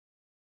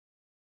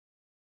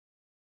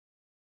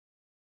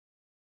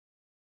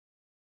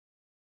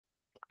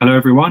Hello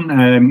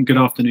everyone, good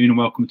afternoon and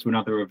welcome to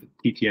another of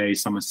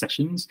TTA's summer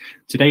sessions.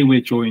 Today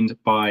we're joined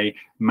by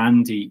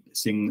Mandeep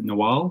Singh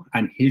Narwal,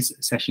 and his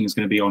session is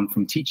going to be on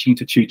From Teaching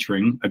to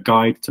Tutoring, a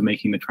guide to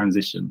making the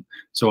transition.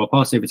 So I'll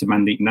pass over to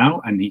Mandeep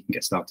now and he can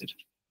get started.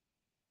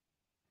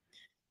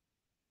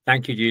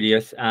 Thank you,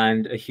 Julius,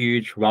 and a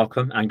huge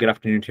welcome and good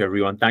afternoon to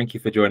everyone. Thank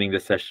you for joining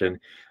this session.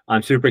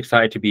 I'm super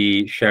excited to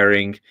be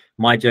sharing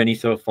my journey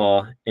so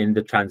far in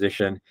the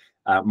transition,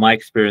 my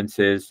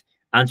experiences,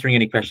 answering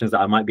any questions that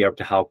I might be able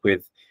to help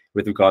with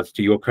regards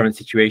to your current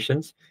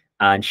situations,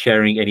 and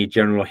sharing any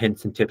general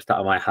hints and tips that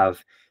I might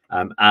have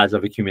as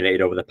I've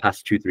accumulated over the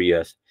past 2-3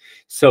 years.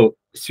 So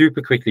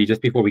super quickly, just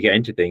before we get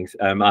into things,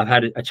 I've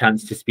had a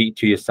chance to speak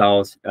to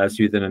yourselves,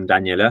 Susan and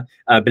Daniela.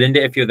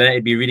 Belinda, if you're there,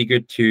 it'd be really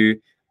good to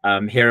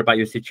hear about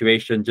your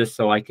situation, just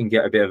so I can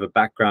get a bit of a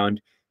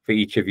background for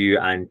each of you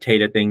and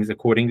tailor things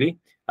accordingly.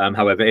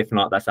 However, if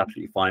not, that's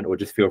absolutely fine, or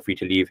just feel free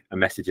to leave a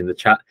message in the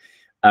chat.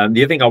 The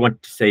other thing I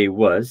wanted to say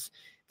was,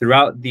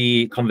 throughout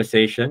the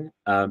conversation,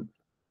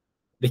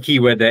 the key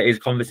word there is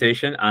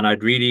conversation, and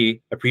I'd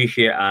really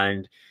appreciate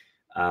and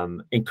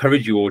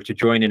encourage you all to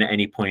join in at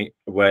any point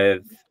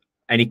with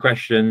any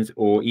questions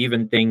or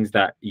even things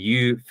that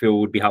you feel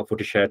would be helpful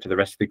to share to the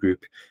rest of the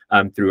group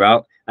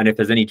throughout. And if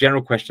there's any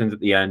general questions at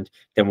the end,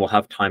 then we'll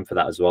have time for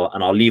that as well.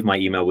 And I'll leave my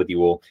email with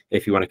you all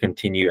if you want to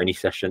continue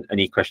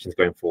any questions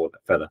going forward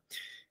further.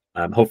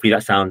 Hopefully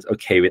that sounds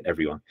okay with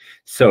everyone.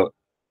 So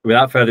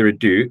without further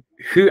ado,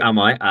 who am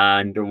I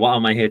and what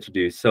am I here to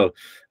do? So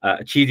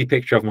a cheesy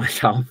picture of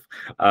myself,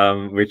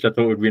 which I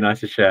thought would be nice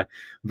to share.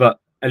 But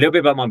a little bit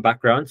about my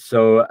background.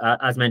 So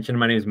as mentioned,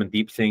 my name is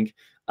Mandeep Singh.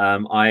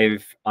 I'm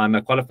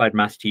a qualified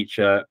maths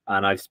teacher,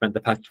 and I've spent the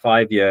past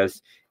 5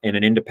 years in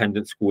an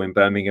independent school in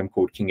Birmingham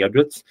called King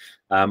Edward's.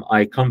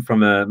 I come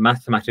from a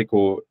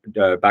mathematical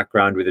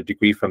background with a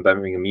degree from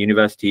Birmingham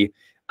University,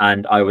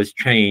 and I was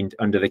trained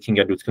under the King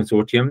Edward's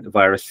Consortium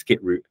via a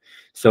skit route.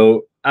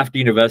 So after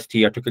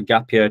university, I took a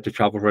gap year to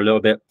travel for a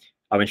little bit.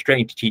 I went straight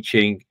into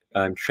teaching,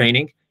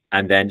 training,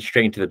 and then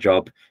straight into the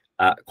job.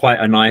 Quite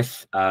a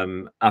nice,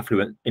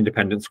 affluent,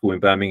 independent school in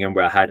Birmingham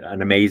where I had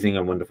an amazing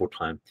and wonderful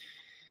time.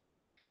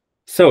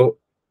 So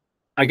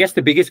I guess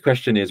the biggest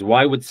question is,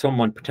 why would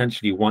someone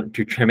potentially want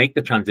to make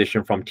the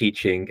transition from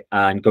teaching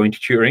and going to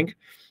tutoring?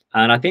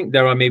 And I think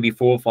there are maybe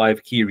 4 or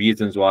 5 key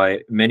reasons why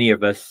many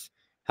of us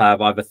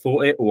have either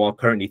thought it or are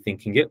currently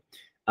thinking it.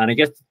 And I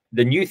guess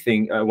the new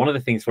thing, one of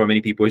the things for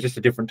many people is just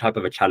a different type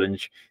of a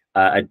challenge,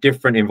 a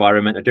different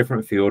environment, a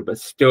different field, but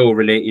still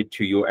related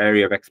to your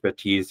area of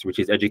expertise, which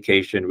is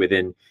education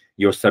within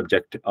your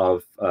subject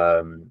of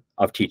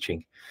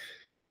teaching.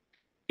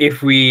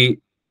 If we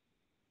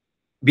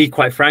be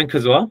quite frank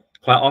as well,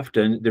 quite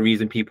often the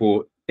reason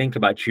people think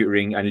about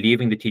tutoring and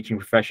leaving the teaching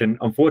profession,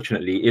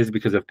 unfortunately, is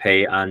because of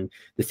pay and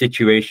the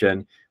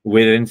situation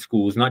within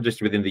schools, not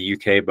just within the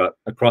UK, but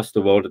across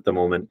the world at the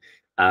moment.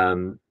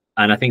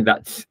 And I think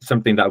that's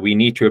something that we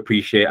need to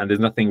appreciate, and there's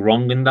nothing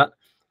wrong in that.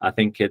 I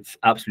think it's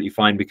absolutely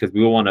fine, because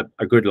we all want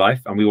a good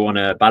life and we all want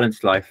a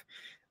balanced life.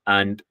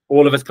 And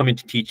all of us come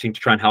into teaching to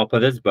try and help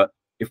others, but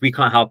if we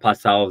can't help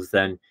ourselves,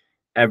 then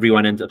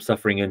everyone ends up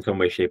suffering in some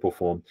way, shape or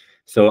form.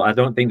 So I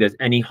don't think there's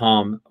any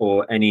harm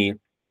or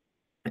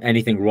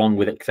anything wrong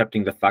with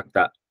accepting the fact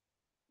that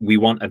we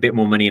want a bit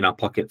more money in our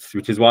pockets,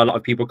 which is why a lot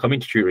of people come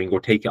into tutoring or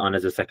take it on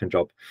as a second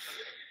job.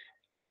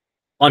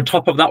 On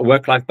top of that,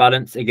 work-life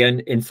balance,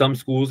 again, in some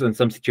schools and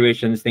some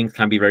situations, things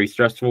can be very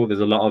stressful. There's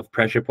a lot of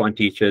pressure put on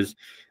teachers,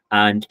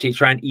 and to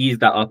try and ease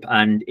that up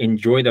and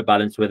enjoy the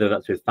balance, whether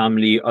that's with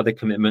family, other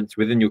commitments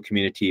within your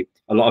community,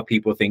 a lot of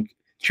people think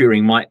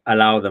tutoring might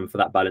allow them for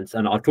that balance.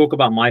 And I'll talk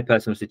about my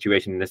personal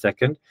situation in a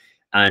second,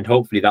 and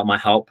hopefully that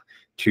might help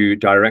to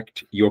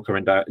direct your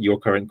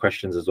current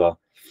questions as well.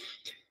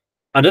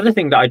 Another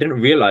thing that I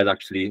didn't realize,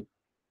 actually,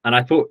 and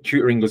I thought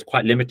tutoring was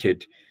quite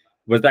limited,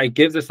 was that it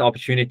gives us the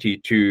opportunity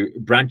to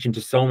branch into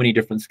so many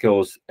different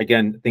skills.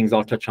 Again, things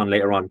I'll touch on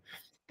later on,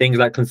 things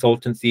like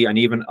consultancy and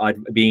even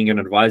being an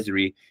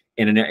advisory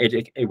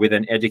with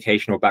an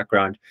educational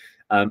background.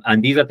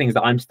 And these are things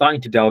that I'm starting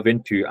to delve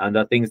into, and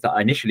are things that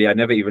initially I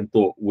never even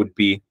thought would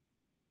be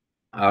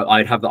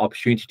I'd have the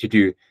opportunity to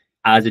do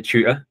as a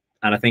tutor.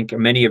 And I think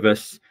many of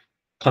us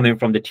coming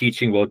from the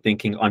teaching world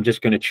thinking, I'm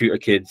just going to tutor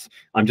kids,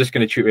 I'm just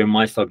going to tutor in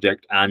my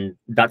subject, and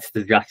that's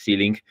the glass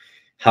ceiling.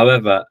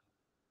 However,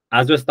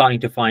 as we're starting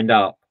to find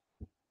out,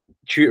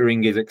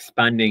 tutoring is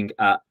expanding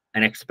at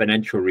an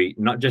exponential rate,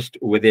 not just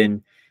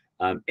within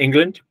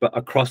England, but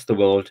across the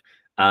world.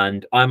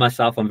 And I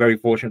myself, I'm very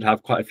fortunate to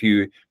have quite a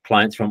few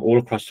clients from all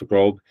across the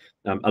globe,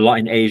 a lot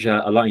in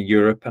Asia, a lot in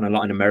Europe, and a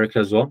lot in America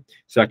as well.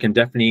 So I can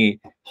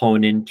definitely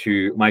hone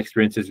into my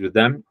experiences with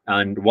them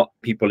and what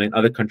people in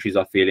other countries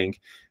are feeling.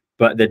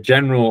 But the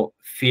general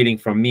feeling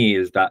from me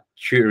is that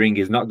tutoring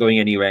is not going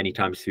anywhere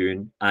anytime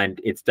soon, and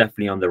it's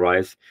definitely on the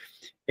rise.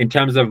 In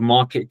terms of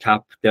market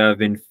cap, there have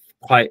been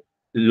quite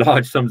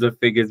large sums of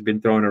figures been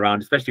thrown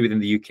around, especially within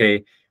the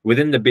UK,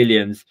 within the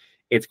billions.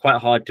 It's quite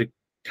hard to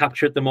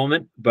capture at the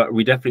moment, but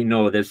we definitely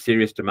know there's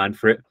serious demand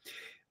for it.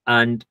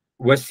 And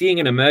we're seeing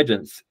an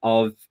emergence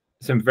of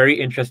some very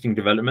interesting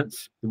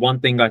developments. One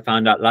thing I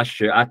found out last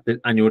year at the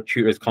annual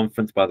tutors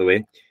conference, by the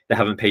way, they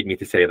haven't paid me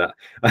to say that,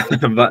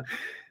 but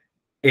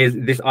is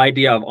this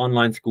idea of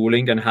online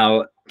schooling and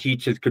how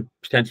teachers could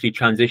potentially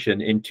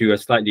transition into a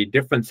slightly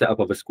different setup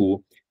of a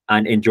school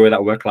and enjoy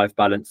that work-life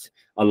balance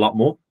a lot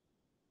more.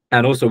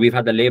 And also, we've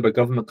had the Labour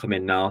government come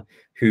in now,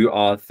 who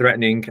are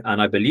threatening,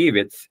 and I believe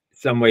it's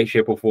some way,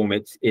 shape, or form.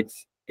 It's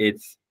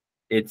on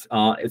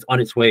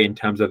its way in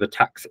terms of the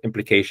tax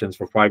implications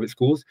for private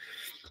schools.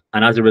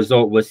 And as a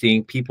result, we're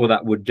seeing people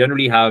that would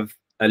generally have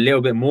a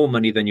little bit more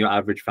money than your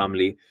average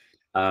family,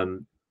 that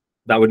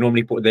would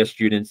normally put their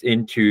students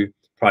into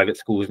private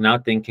schools, now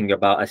thinking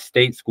about a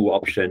state school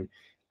option,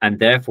 and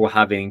therefore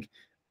having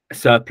a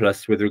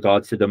surplus with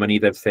regards to the money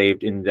they've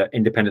saved in the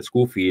independent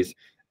school fees.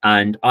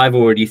 And I've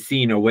already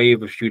seen a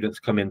wave of students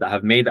come in that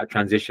have made that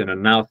transition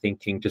and now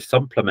thinking to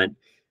supplement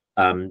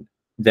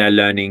their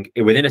learning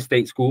within a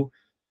state school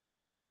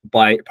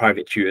by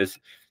private tutors.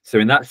 So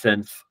in that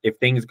sense, if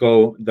things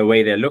go the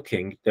way they're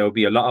looking, there will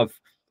be a lot of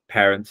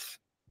parents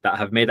that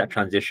have made that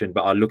transition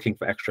but are looking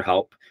for extra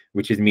help,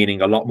 which is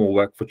meaning a lot more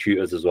work for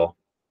tutors as well.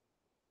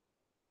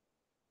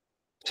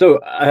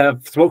 So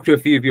I've spoke to a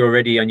few of you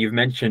already, and you've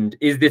mentioned,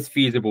 is this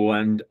feasible?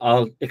 And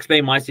I'll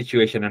explain my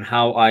situation and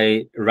how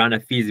I ran a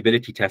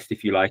feasibility test,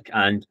 if you like.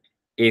 And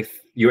if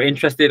you're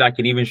interested, I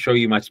can even show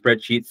you my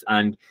spreadsheets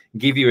and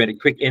give you a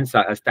quick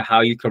insight as to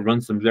how you can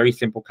run some very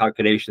simple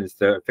calculations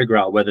to figure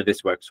out whether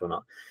this works or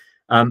not.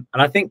 And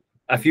I think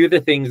a few of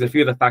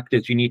the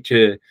factors you need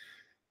to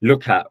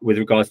look at with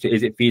regards to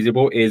is it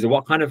feasible is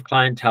what kind of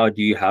clientele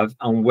do you have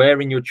and where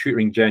in your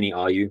tutoring journey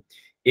are you?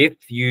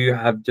 If you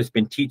have just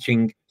been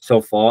teaching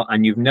so far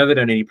and you've never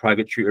done any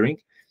private tutoring,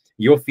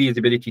 your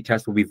feasibility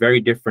test will be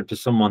very different to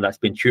someone that's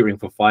been tutoring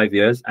for 5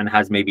 years and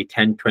has maybe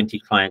 10, 20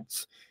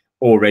 clients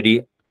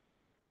already.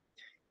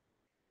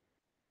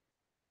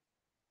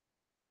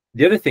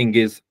 The other thing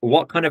is,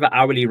 what kind of an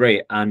hourly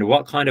rate and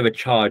what kind of a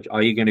charge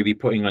are you going to be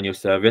putting on your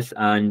service?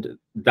 And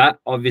that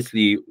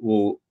obviously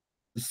will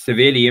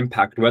severely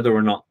impact whether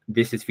or not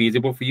this is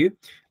feasible for you.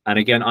 And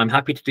again, I'm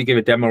happy to give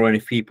a demo run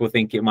if people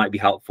think it might be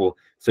helpful.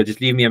 So just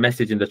leave me a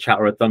message in the chat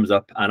or a thumbs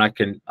up, and I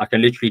can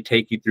literally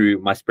take you through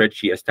my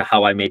spreadsheet as to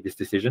how I made this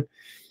decision.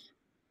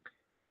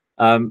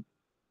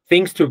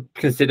 Things to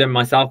consider.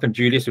 Myself and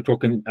Julius were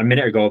talking a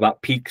minute ago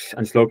about peaks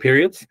and slow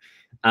periods.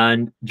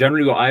 And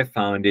generally what I've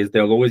found is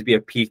there'll always be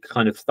a peak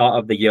kind of start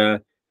of the year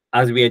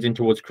as we edge in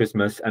towards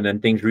Christmas, and then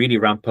things really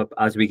ramp up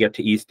as we get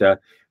to Easter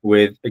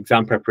with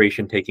exam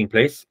preparation taking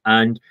place.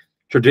 And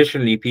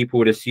traditionally, people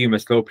would assume a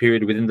slow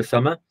period within the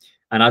summer.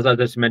 And as I was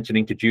just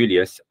mentioning to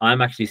Julius,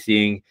 I'm actually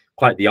seeing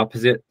quite the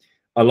opposite.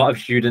 A lot of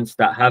students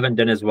that haven't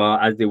done as well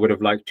as they would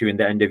have liked to in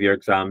the end of year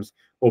exams,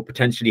 or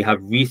potentially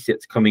have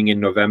resits coming in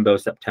November or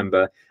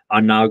September,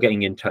 are now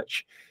getting in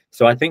touch.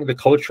 So I think the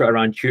culture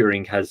around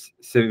tutoring has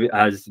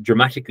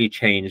dramatically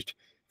changed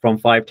from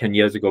 5-10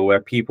 years ago,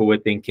 where people were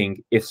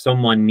thinking, if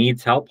someone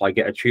needs help, I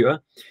get a tutor.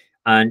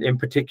 And in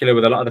particular,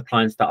 with a lot of the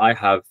clients that I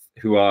have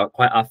who are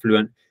quite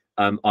affluent,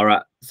 are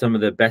at some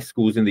of the best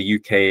schools in the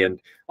UK and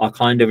are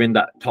kind of in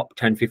that top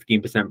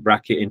 10-15%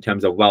 bracket in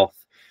terms of wealth.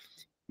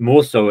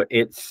 More so,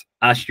 it's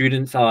our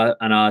students are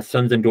and our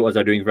sons and daughters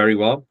are doing very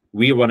well.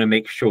 We want to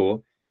make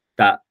sure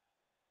that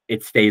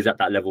it stays at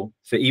that level.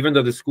 So even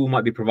though the school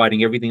might be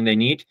providing everything they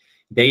need,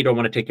 they don't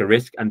want to take a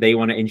risk and they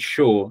want to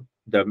ensure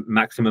the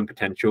maximum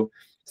potential.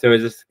 So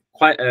there's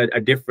quite a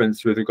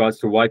difference with regards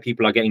to why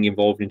people are getting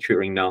involved in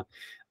tutoring now.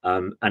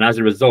 And as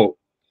a result,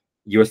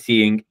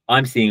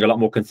 I'm seeing a lot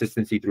more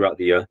consistency throughout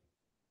the year.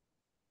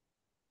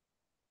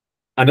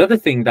 Another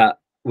thing that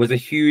was a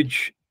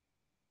huge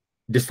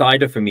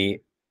decider for me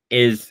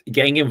is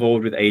getting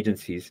involved with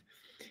agencies.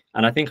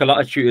 And I think a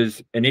lot of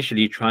tutors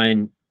initially try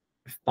and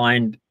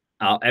find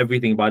out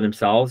everything by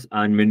themselves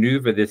and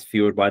maneuver this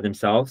field by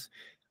themselves.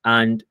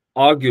 And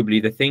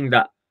arguably, the thing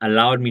that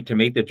allowed me to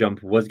make the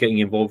jump was getting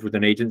involved with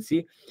an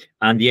agency.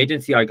 And the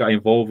agency I got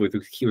involved with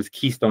was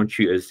Keystone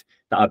Tutors,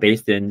 that are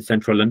based in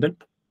central London.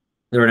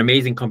 They're an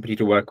amazing company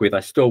to work with. I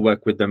still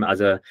work with them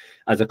as a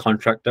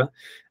contractor.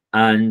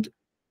 And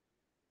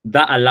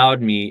that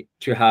allowed me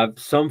to have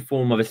some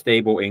form of a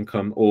stable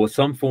income or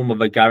some form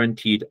of a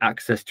guaranteed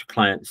access to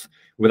clients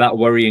without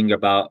worrying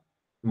about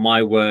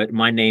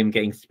my name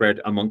getting spread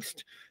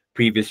amongst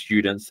previous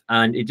students.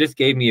 And it just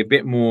gave me a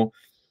bit more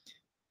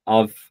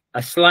of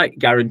a slight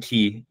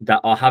guarantee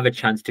that I'll have a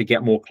chance to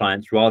get more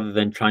clients rather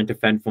than trying to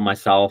fend for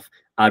myself,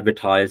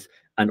 advertise,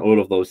 and all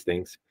of those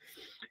things.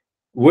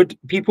 Would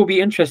people be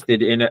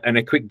interested in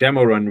a quick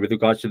demo run with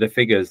regards to the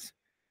figures?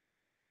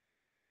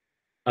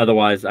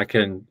 Otherwise, I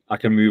can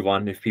move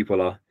on if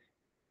people are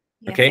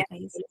okay.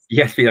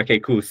 Yes, please. Okay,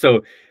 cool.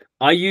 So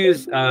I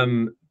use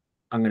I'm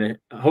gonna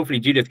hopefully,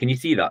 Judith, can you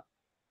see that?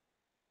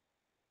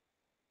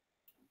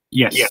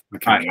 Yes. Yeah.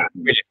 Okay.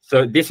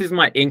 So this is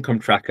my income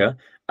tracker.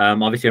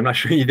 Obviously, I'm not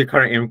showing you the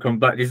current income,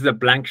 but this is a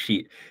blank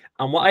sheet.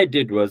 And what I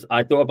did was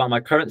I thought about my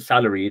current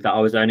salary that I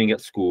was earning at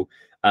school,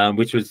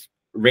 which was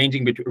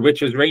ranging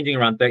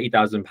around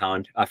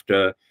 £30,000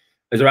 after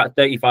it was around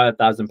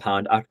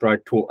 £35,000 after I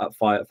taught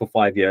for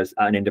 5 years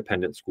at an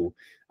independent school.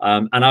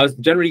 And I was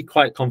generally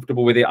quite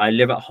comfortable with it. I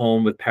live at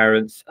home with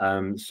parents,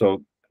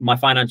 so my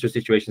financial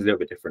situation is a little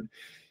bit different.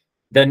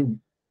 Then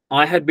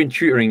I had been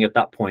tutoring at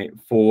that point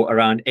for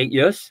around 8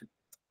 years.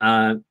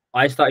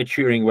 I started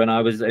tutoring when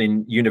I was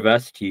in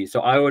university, so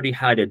I already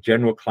had a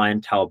general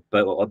clientele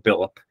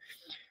built up.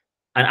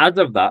 And as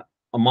of that,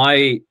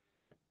 my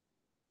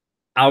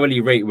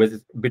hourly rate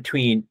was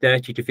between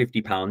 30 to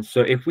 50 pounds. So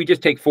if we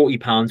just take 40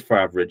 pounds for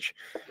average.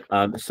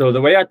 So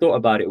the way I thought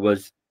about it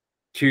was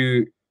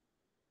to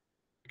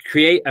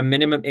create a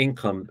minimum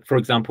income. For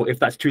example, if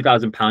that's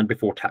 £2,000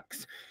 before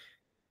tax,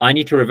 I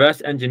need to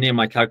reverse engineer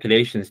my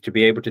calculations to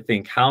be able to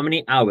think, how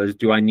many hours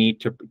do I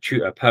need to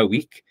tutor per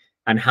week,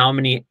 and how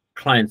many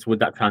clients would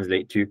that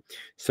translate to?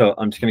 So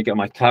I'm just going to get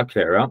my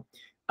calculator out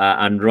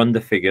and run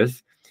the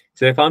figures.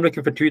 So if I'm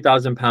looking for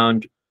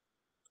 £2,000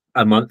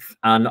 a month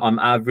and I'm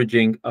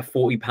averaging a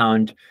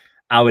 £40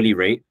 hourly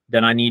rate,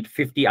 then I need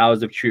 50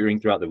 hours of tutoring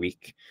throughout the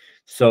week.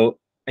 So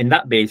in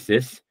that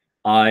basis,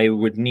 I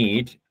would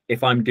need,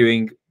 if I'm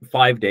doing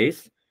 5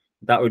 days,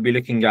 that would be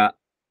looking at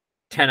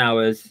 10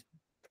 hours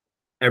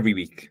every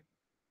week.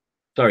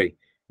 Sorry,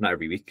 not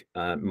every week.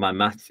 My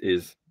maths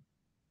is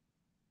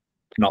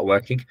not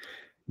working.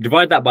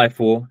 Divide that by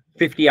 4,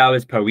 50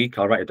 hours per week.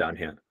 I'll write it down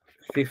here.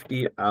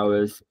 50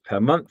 hours per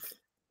month,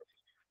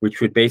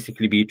 which would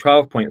basically be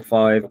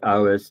 12.5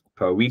 hours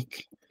per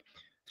week.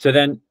 So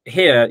then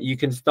here you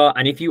can start,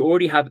 and if you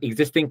already have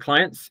existing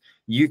clients,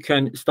 you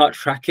can start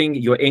tracking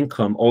your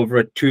income over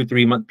a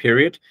 2-3 month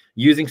period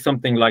using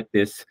something like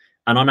this.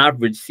 And on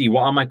average, see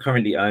what am I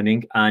currently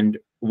earning and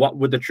what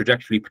would the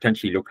trajectory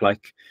potentially look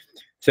like.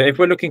 So if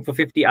we're looking for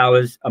 50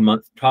 hours a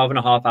month,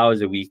 12.5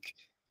 hours a week,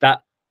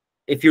 that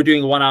if you're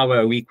doing 1 hour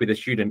a week with a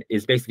student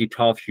is basically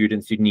 12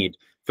 students you need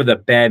for the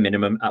bare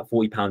minimum at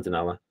 £40 an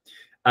hour.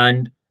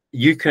 And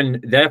you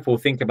can therefore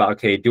think about,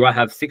 okay, do I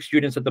have 6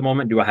 students at the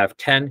moment? Do I have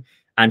 10?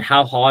 And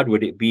how hard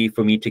would it be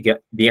for me to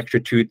get the extra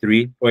 2,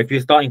 3? Or if you're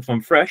starting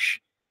from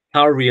fresh,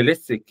 how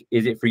realistic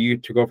is it for you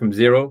to go from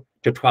 0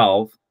 to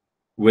 12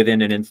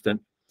 within an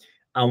instant?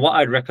 And what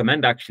I'd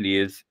recommend actually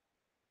is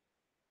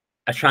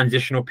a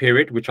transitional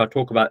period, which I'll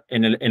talk about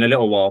in a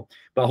little while.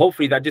 But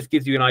hopefully that just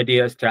gives you an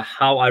idea as to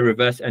how I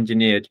reverse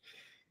engineered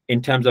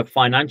in terms of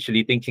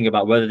financially thinking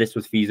about whether this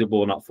was feasible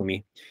or not for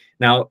me.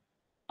 Now,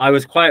 I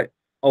was quite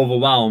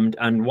overwhelmed,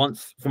 and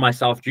once for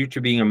myself, due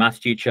to being a maths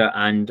teacher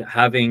and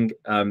having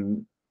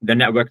the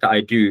network that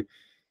I do,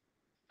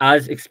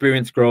 as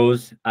experience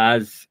grows,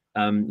 as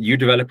you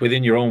develop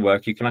within your own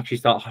work, you can actually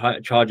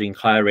start charging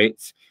higher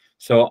rates.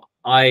 So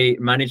I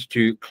managed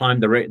to climb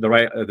the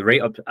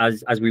rate up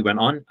as we went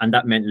on, and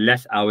that meant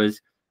less hours.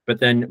 But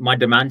then my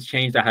demands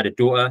changed. I had a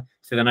daughter,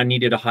 so then I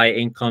needed a higher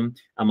income,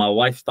 and my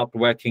wife stopped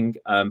working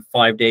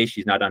 5 days.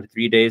 She's now down to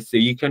 3 days. So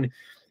you can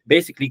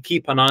basically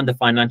keep an eye on the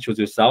financials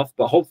yourself,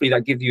 but hopefully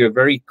that gives you a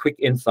very quick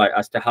insight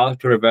as to how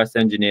to reverse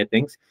engineer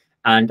things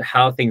and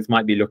how things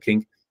might be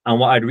looking. And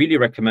what I'd really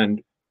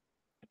recommend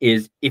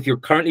is, if you're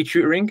currently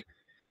tutoring,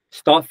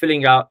 start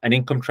filling out an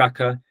income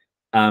tracker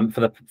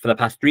for the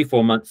past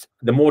 3-4 months.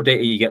 The more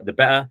data you get, the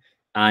better.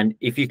 And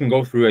if you can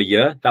go through a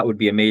year, that would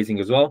be amazing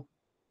as well.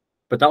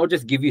 But that will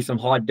just give you some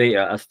hard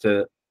data as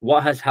to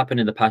what has happened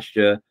in the past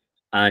year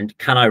and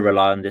can I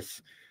rely on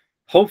this.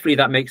 Hopefully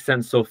that makes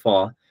sense so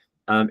far.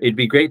 It'd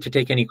be great to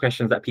take any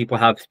questions that people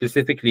have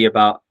specifically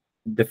about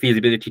the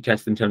feasibility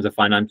test in terms of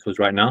financials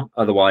right now.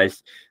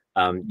 Otherwise,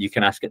 you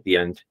can ask at the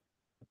end.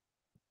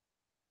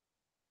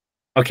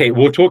 Okay,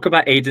 we'll talk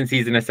about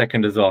agencies in a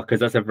second as well, because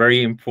that's a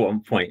very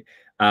important point.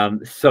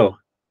 So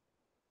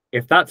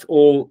if that's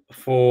all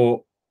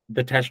for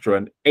the test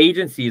run,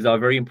 agencies are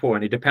very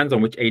important. It depends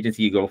on which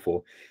agency you go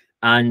for.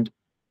 And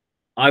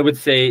I would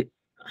say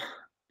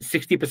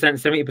 60%,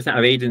 70%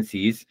 of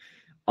agencies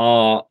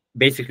are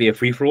basically a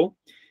free-for-all.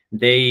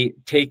 They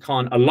take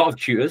on a lot of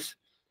tutors,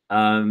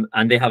 and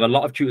they have a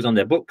lot of tutors on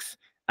their books.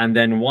 And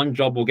then one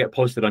job will get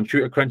posted on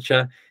Tutor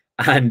Cruncher,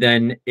 and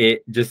then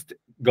it just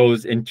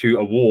goes into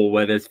a wall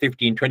where there's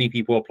 15, 20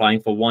 people applying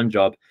for one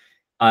job.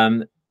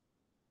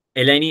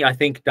 Eleni, I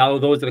think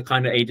those are the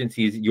kind of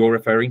agencies you're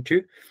referring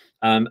to.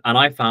 And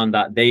I found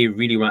that they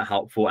really weren't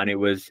helpful, and it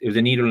was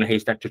a needle in a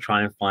haystack to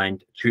try and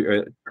find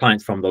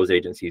clients from those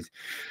agencies.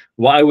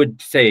 What I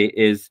would say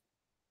is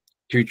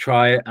to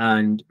try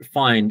and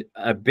find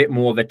a bit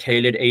more of a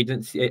tailored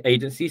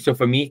agency. So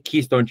for me,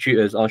 Keystone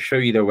Tutors, I'll show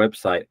you their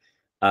website.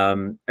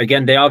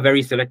 Again, they are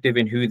very selective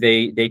in who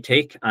they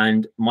take.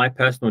 And my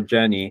personal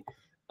journey,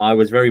 I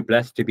was very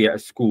blessed to be at a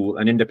school,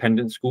 an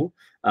independent school.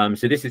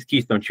 So this is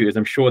Keystone Tutors.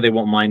 I'm sure they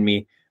won't mind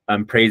me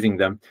praising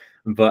them.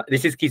 But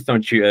this is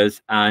Keystone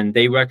Tutors, and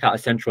they work out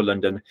of central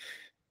London.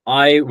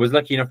 I was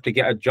lucky enough to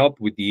get a job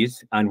with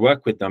these and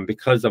work with them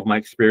because of my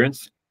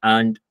experience.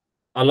 And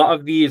a lot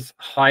of these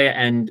higher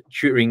end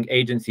tutoring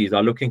agencies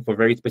are looking for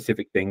very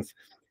specific things.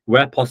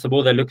 Where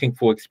possible, they're looking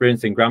for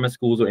experience in grammar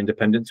schools or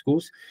independent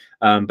schools.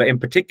 But in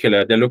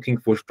particular, they're looking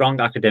for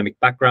strong academic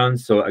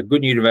backgrounds, so a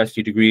good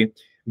university degree,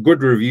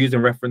 good reviews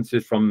and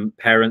references from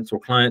parents or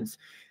clients.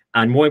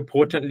 And more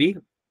importantly,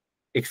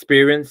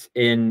 experience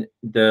in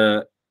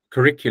the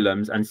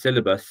curriculums and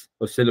syllabus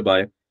or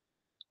syllabi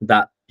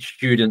that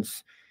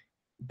students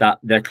that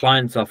their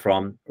clients are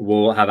from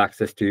will have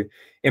access to.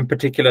 In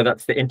particular,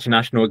 that's the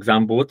international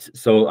exam boards.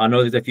 So I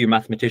know there's a few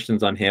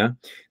mathematicians on here.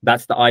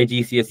 That's the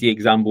IGCSE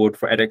exam board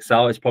for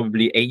Edexcel. It's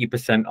probably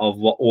 80% of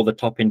what all the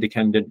top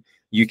independent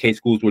UK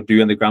schools will do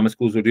and the grammar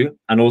schools will do.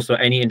 And also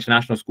any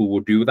international school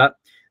will do that.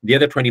 The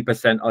other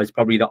 20% is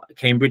probably the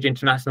Cambridge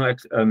International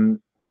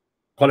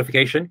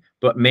qualification,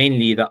 but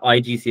mainly the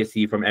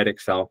IGCSE from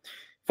Edexcel.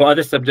 For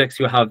other subjects,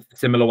 you'll have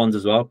similar ones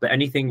as well. But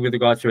anything with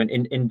regards to an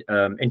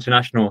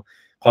international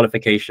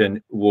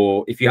qualification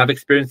will, if you have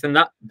experience in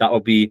that, that will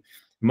be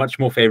much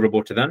more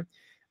favorable to them.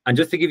 And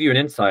just to give you an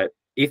insight,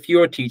 if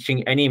you're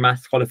teaching any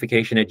maths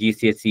qualification at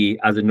GCSE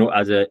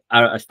as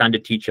a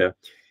standard teacher,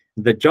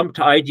 the jump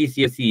to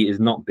IGCSE is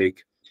not big.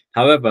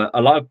 However,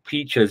 a lot of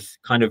teachers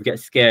kind of get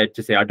scared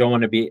to say, I don't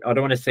want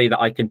to say that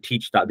I can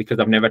teach that because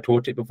I've never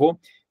taught it before.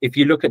 If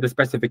you look at the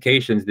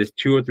specifications, there's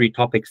 2 or 3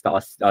 topics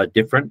that are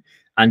different.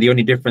 And the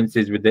only difference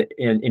is with the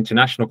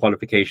international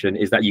qualification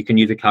is that you can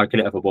use a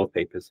calculator for both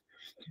papers.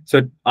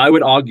 So I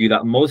would argue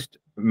that most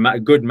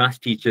good maths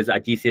teachers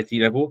at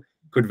GCSE level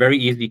could very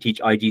easily teach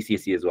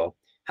IGCSE as well.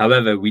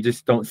 However, we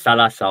just don't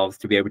sell ourselves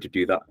to be able to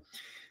do that.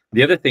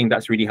 The other thing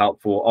that's really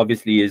helpful,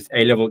 obviously, is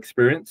A-level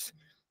experience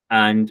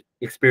and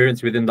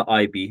experience within the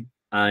IB.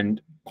 And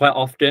quite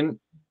often,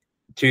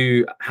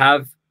 to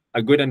have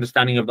a good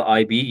understanding of the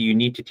IB, you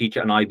need to teach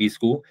at an IB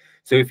school.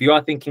 So if you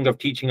are thinking of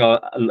teaching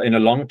in a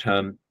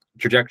long-term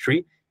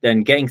trajectory,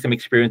 then getting some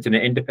experience in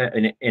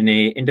an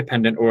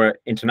independent or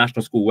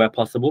international school where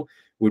possible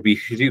would be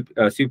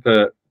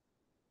super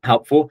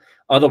helpful.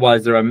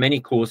 Otherwise, there are many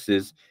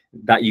courses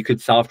that you could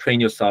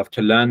self-train yourself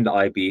to learn the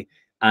IB.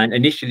 And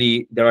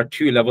initially, there are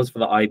 2 levels for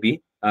the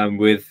IB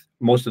with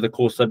most of the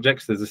core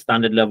subjects. There's a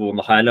standard level and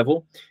the higher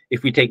level.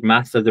 If we take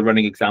maths as a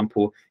running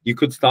example, you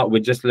could start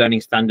with just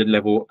learning standard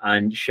level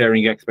and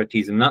sharing your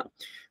expertise in that.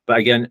 But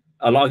again,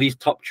 a lot of these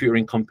top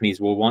tutoring companies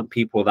will want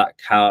people that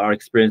are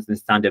experienced in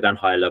standard and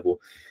higher level.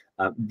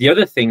 The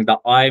other thing that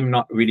I'm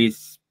not really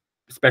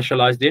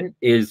specialized in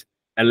is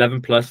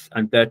 11 plus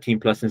and 13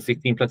 plus and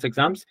 16 plus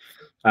exams.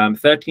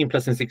 13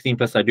 plus and 16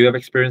 plus I do have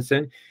experience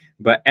in,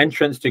 but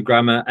entrance to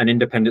grammar and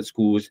independent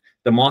schools,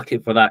 the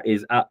market for that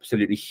is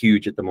absolutely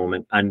huge at the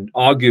moment and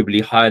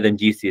arguably higher than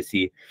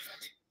GCSE.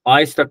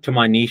 I stuck to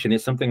my niche, and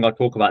it's something I'll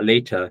talk about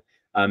later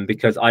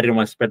because I didn't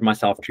want to spread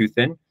myself too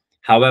thin.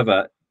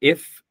 However,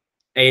 if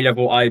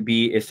A-level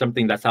IB is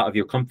something that's out of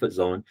your comfort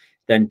zone,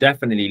 then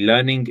definitely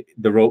learning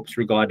the ropes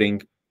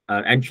regarding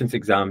entrance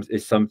exams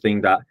is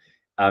something that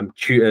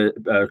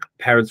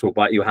parents will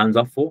bite your hands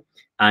off for.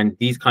 And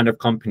these kind of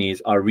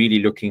companies are really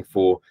looking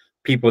for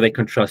people they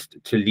can trust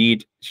to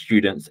lead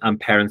students and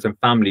parents and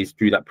families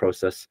through that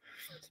process.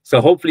 So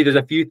hopefully there's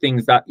a few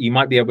things that you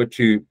might be able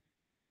to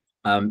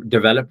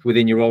develop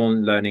within your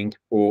own learning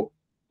or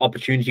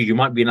opportunities you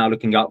might be now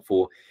looking out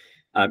for.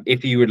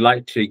 If you would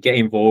like to get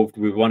involved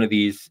with one of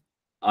these,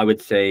 I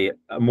would say,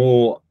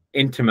 more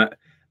intimate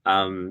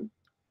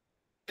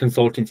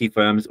consultancy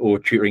firms or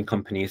tutoring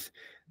companies.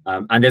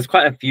 And there's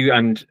quite a few,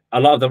 and a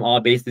lot of them are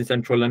based in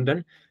central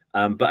London.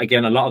 But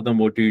again, a lot of them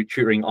will do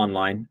tutoring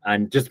online.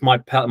 And just my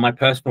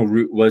personal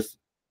route was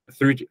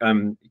through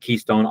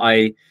Keystone.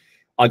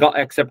 I got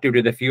accepted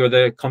with a few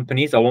other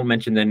companies. I won't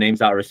mention their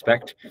names out of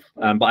respect,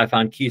 but I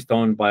found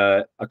Keystone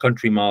by a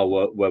country mile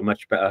were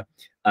much better.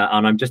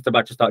 And I'm just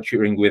about to start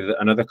tutoring with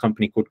another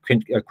company called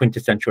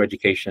Quintessential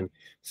Education.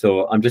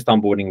 So I'm just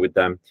onboarding with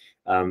them.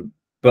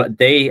 But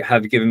they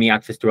have given me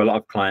access to a lot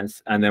of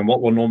clients. And then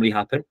what will normally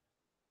happen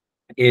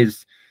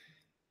is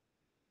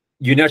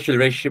you nurture the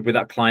relationship with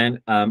that client.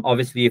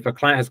 Obviously, if a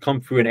client has come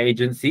through an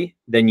agency,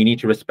 then you need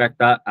to respect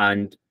that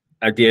and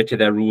adhere to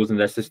their rules and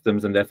their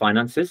systems and their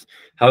finances.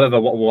 However,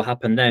 what will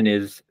happen then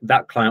is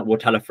that client will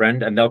tell a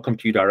friend and they'll come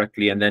to you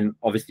directly. And then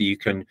obviously you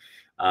can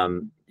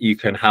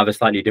have a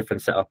slightly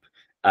different setup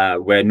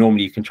where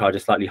normally you can charge a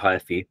slightly higher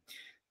fee.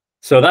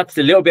 So that's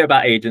a little bit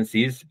about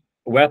agencies.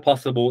 Where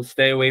possible,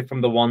 stay away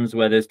from the ones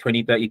where there's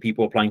 20, 30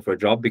 people applying for a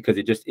job because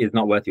it just is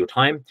not worth your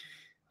time.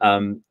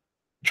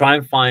 Try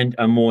and find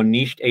a more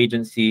niched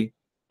agency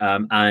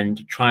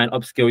and try and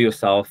upskill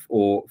yourself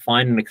or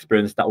find an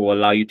experience that will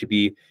allow you to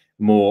be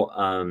more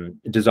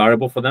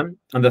desirable for them.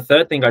 And the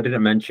third thing I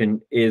didn't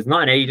mention is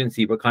not an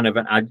agency, but kind of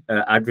an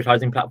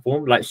advertising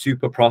platform like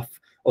Superprof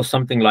or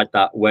something like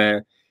that,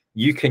 where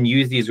you can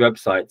use these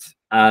websites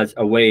as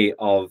a way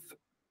of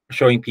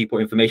showing people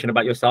information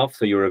about yourself.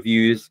 So your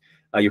reviews,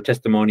 your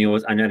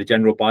testimonials, and then a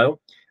general bio.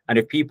 And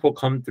if people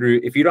come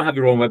through, if you don't have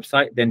your own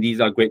website, then these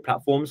are great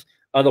platforms.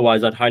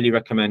 Otherwise, I'd highly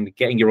recommend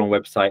getting your own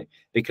website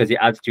because it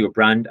adds to your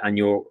brand and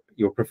your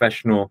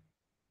professional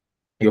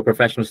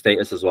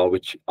status as well,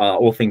 which are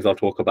all things I'll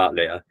talk about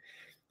later.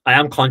 I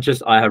am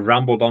conscious I have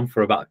rambled on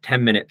for about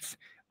 10 minutes.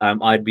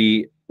 I'd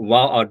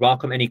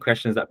welcome any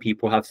questions that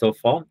people have so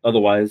far.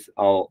 Otherwise,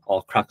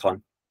 I'll crack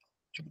on.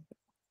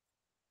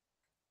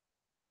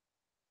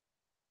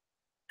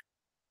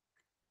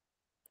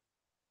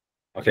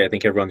 Okay, I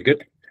think everyone's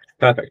good.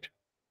 Perfect.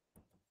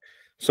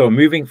 So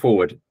moving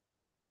forward,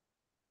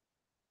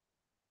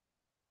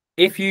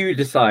 if you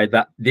decide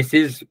that this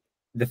is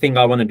the thing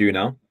I want to do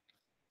now,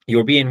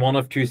 you'll be in one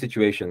of two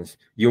situations.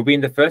 You'll be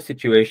in the first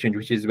situation,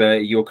 which is where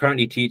you're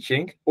currently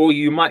teaching, or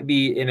you might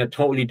be in a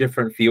totally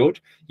different field.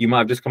 You might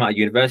have just come out of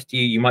university,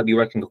 you might be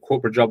working a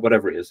corporate job,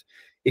 whatever it is.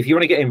 If you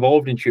want to get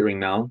involved in tutoring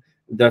now,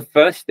 the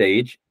first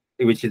stage,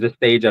 which is a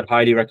stage I'd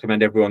highly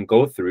recommend everyone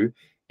go through,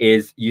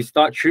 is you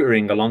start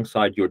tutoring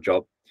alongside your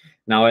job.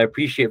 Now, I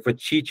appreciate for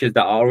teachers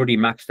that are already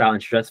maxed out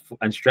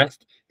and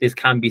stressed, this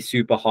can be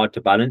super hard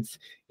to balance.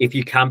 If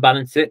you can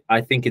balance it,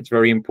 I think it's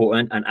very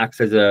important and acts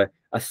as a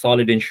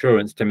solid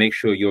insurance to make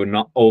sure you're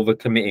not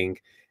overcommitting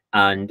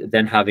and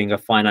then having a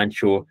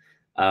financial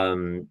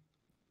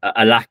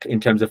a lack in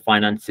terms of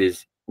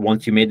finances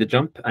once you made the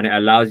jump, and it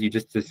allows you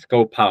just to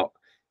scope out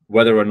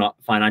whether or not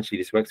financially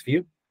this works for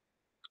you.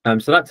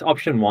 So that's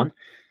option one.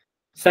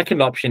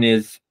 Second option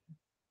is,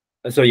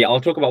 so yeah, I'll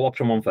talk about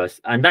option one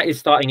first, and that is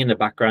starting in the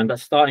background.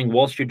 That's starting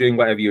whilst you're doing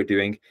whatever you're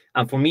doing.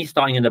 And for me,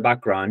 starting in the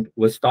background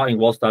was starting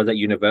whilst I was at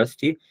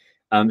university.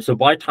 So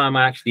by the time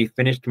I actually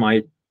finished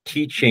my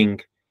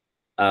teaching,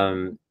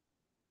 my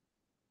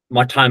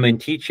time in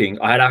teaching,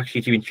 I had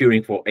actually been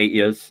tutoring for 8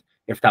 years,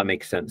 if that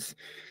makes sense.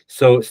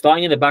 So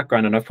starting in the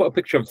background, and I've put a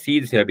picture of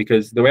seeds here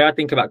because the way I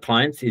think about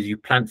clients is you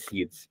plant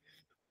seeds.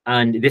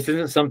 And this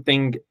isn't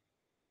something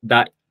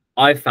that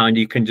I found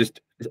you can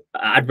just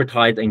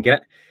advertise and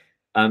get.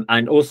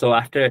 And also,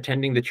 after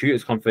attending the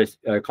Tutors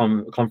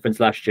conference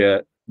last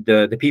year,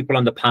 the people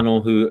on the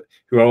panel who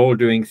are all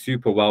doing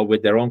super well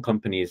with their own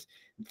companies,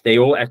 they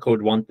all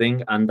echoed one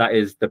thing, and that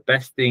is the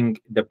best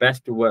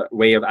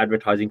way of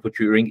advertising for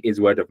tutoring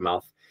is word of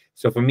mouth.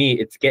 So for me,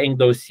 it's getting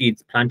those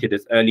seeds planted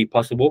as early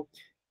possible.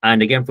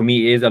 And again, for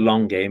me, it is a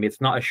long game.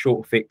 It's not a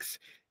short fix.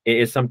 It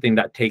is something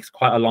that takes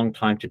quite a long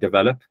time to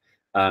develop,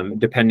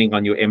 depending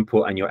on your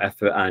input and your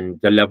effort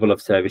and the level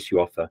of service you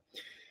offer.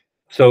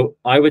 So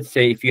I would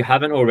say if you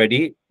haven't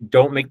already,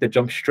 don't make the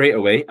jump straight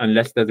away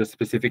unless there's a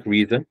specific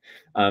reason.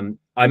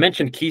 I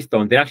mentioned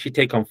Keystone. They actually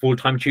take on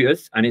full-time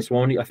tutors, and it's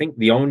I think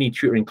the only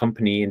tutoring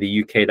company in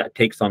the UK that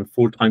takes on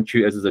full-time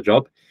tutors as a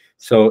job.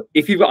 So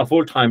if you've got a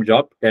full-time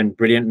job, then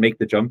brilliant, make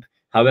the jump.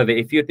 However,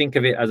 if you think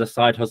of it as a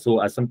side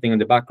hustle, as something in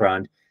the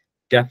background,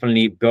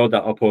 definitely build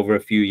that up over a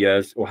few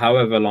years or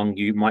however long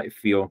you might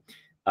feel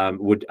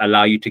would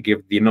allow you to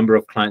give the number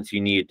of clients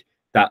you need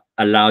that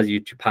allows you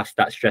to pass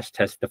that stress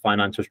test, the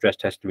financial stress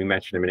test we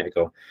mentioned a minute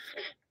ago.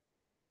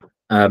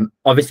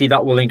 Obviously,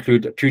 that will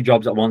include 2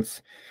 jobs at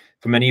once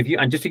for many of you.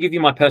 And just to give you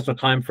my personal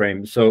time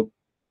frame, so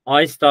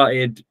I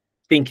started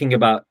thinking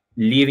about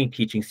leaving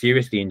teaching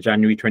seriously in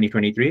January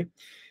 2023.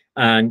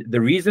 And the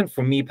reason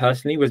for me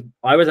personally was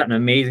I was at an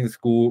amazing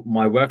school.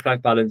 My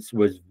work-life balance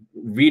was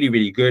really,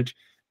 really good.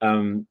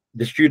 The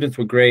students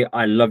were great.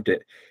 I loved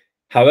it.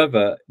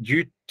 However,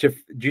 due to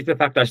the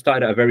fact I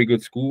started at a very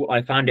good school,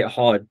 I found it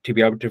hard to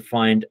be able to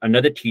find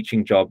another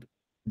teaching job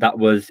that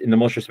was, in the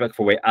most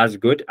respectful way, as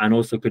good and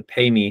also could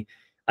pay me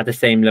at the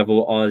same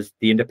level as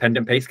the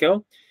independent pay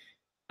scale.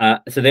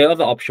 So the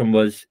other option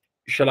was,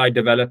 shall I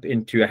develop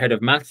into a head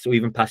of maths or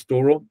even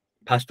pastoral?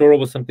 Pastoral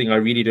was something I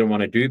really didn't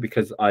want to do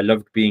because I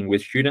loved being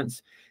with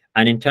students.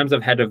 And in terms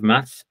of head of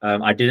maths,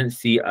 I didn't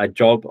see a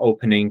job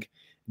opening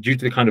due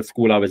to the kind of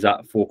school I was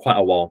at for quite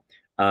a while.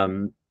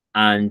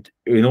 And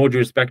in all due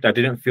respect, I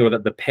didn't feel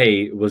that the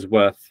pay was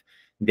worth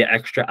the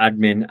extra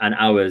admin and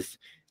hours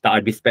that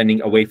I'd be spending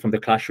away from the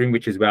classroom,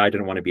 which is where I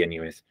didn't want to be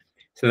anyways.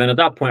 So then at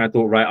that point, I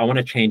thought, right, I want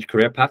to change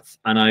career paths.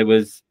 And I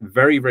was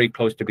very, very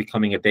close to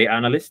becoming a data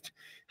analyst.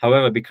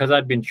 However, because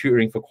I'd been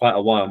tutoring for quite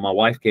a while, my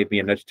wife gave me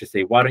a nudge to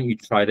say, why don't you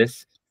try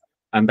this?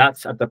 And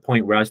that's at the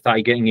point where I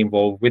started getting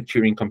involved with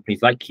tutoring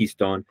companies like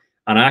Keystone.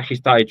 And I actually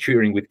started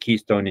tutoring with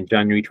Keystone in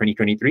January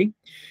 2023.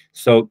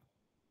 So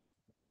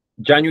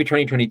January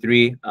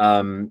 2023,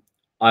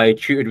 I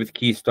tutored with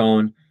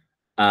Keystone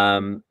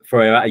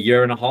for about a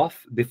year and a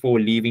half before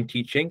leaving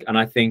teaching. And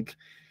I think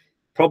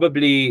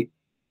probably,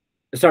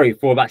 sorry,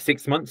 for about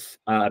 6 months,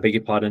 I beg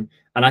your pardon.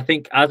 And I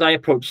think as I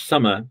approached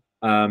summer,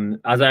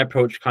 as I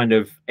approached kind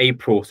of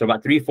April, so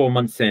about 3-4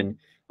 months in,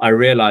 I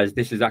realized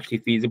this is actually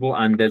feasible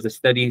and there's a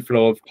steady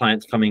flow of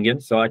clients coming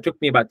in. So it took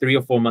me about 3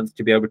 or 4 months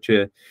to be able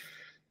to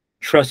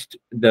trust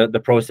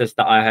the process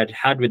that I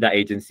had with that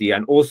agency.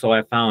 And also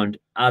I found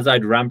as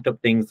I'd ramped up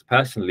things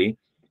personally,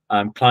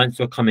 clients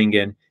were coming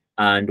in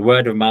and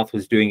word of mouth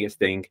was doing its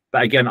thing.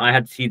 But again, I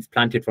had seeds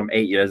planted from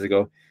 8 years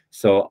ago.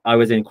 So I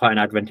was in quite an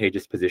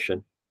advantageous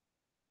position.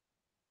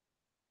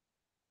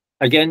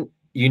 Again,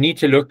 you need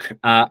to look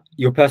at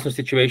your personal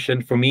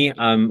situation. For me,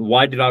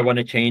 why did I want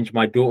to change?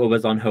 My daughter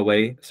was on her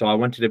way, so I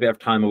wanted a bit of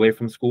time away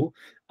from school.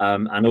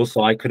 And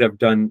also I could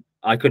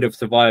have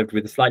survived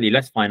with slightly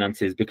less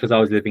finances because I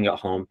was living at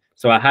home.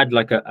 So I had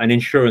like an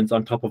insurance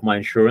on top of my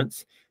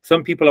insurance.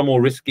 Some people are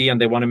more risky and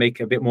they want to make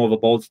a bit more of a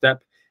bold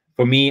step.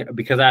 For me,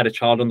 because I had a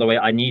child on the way,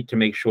 I need to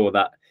make sure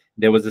that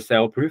there was a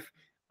sale proof.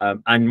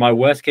 And my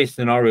worst case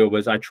scenario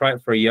was I try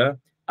it for a year.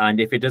 And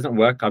if it doesn't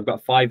work, I've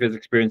got 5 years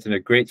experience in a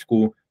great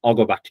school, I'll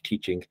go back to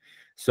teaching.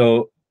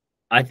 So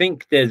I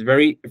think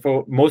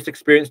for most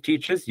experienced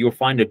teachers, you'll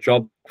find a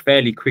job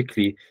fairly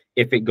quickly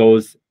if it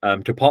goes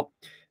to pop.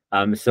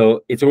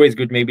 So it's always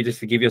good maybe just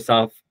to give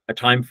yourself a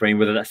time frame,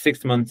 whether that's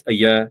 6 months, a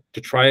year,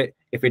 to try it.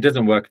 If it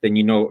doesn't work, then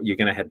you know you're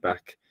going to head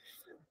back.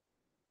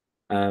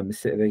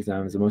 Set of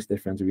exams, the most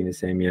difference will be the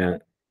same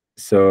year.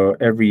 So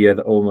every year,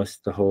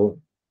 almost the whole.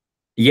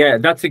 Yeah,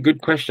 that's a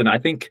good question. I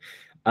think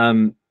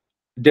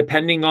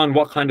depending on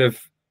what kind of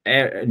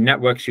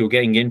networks you're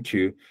getting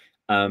into,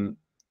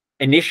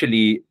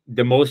 initially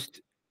the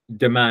most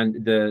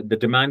demand, the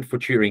demand for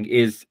tutoring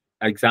is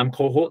exam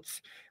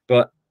cohorts.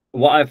 But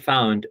what I've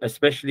found,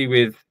 especially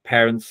with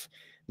parents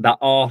that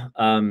are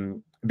a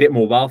bit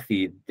more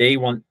wealthy, they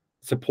want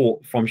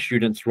support from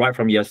students right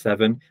from year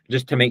 7,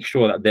 just to make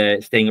sure that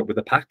they're staying up with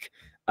the pack.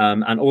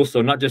 And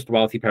also not just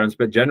wealthy parents,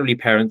 but generally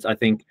parents, I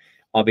think,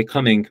 are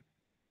becoming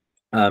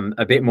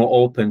a bit more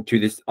open to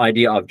this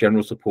idea of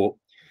general support.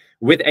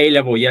 With A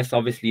level, yes,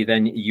 obviously,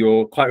 then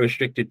you're quite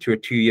restricted to a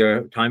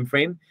 2-year time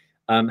frame.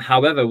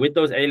 However, with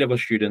those A level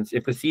students,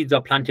 if the seeds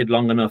are planted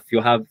long enough,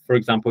 you'll have, for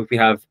example, if we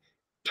have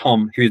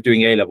Tom who's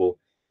doing A level,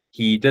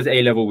 he does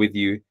A level with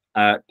you,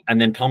 and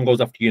then Tom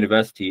goes off to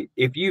university.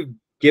 If you've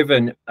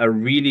given a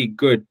really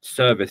good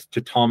service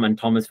to Tom and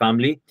Tom's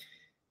family,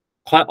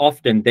 quite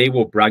often they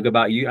will brag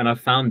about you. And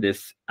I've found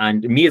this,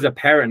 and me as a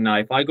parent now,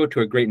 if I go to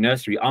a great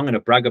nursery, I'm going to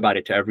brag about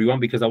it to everyone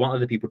because I want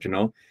other people to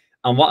know.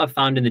 And what I've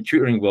found in the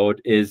tutoring world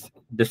is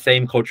the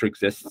same culture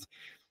exists,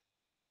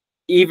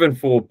 even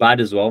for bad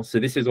as well. So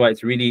this is why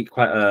it's really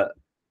quite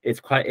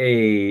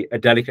a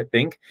delicate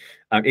thing.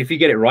 If you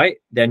get it right,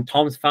 then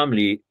Tom's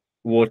family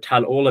will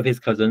tell all of his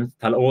cousins,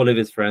 tell all of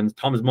his friends.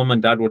 Tom's mum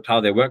and dad will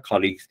tell their work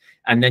colleagues,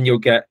 and then you'll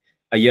get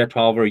a year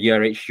 12 or a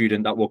year 8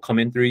 student that will come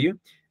in through you.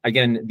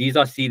 Again, these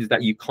are seeds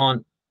that you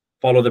can't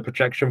follow the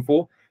projection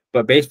for,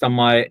 but based on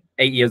my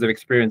 8 years of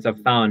experience,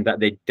 I've found that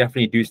they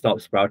definitely do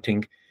start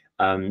sprouting.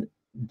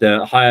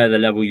 The higher the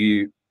level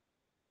you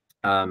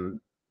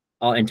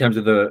are in terms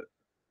of the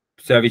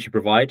service you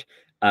provide,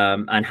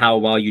 and how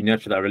well you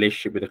nurture that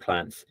relationship with the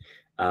clients.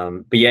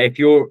 But yeah, if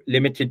you're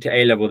limited to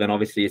A level, then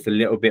obviously it's a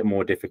little bit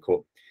more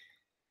difficult.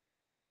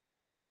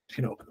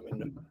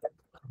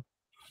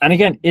 And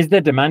again, is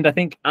there demand? I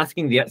think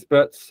asking the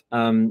experts,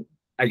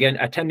 again,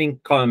 attending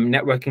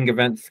networking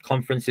events,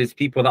 conferences,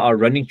 people that are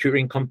running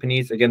tutoring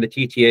companies. Again, the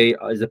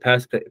TTA is a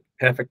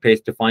perfect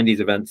place to find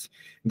these events.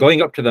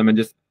 Going up to them and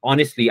just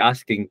honestly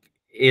asking,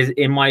 is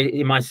in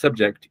my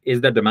subject, is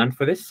there demand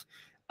for this?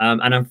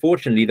 And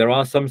unfortunately, there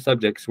are some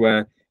subjects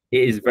where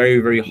it is very,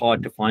 very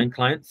hard to find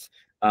clients.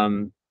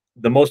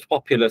 The most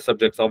popular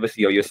subjects,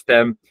 obviously, are your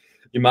STEM,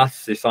 your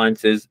maths, your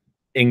sciences,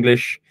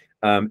 English,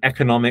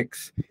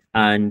 economics,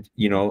 and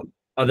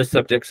other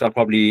subjects are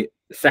probably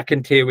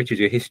second tier, which is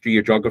your history,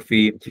 your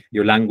geography,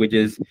 your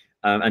languages.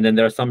 And then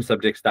there are some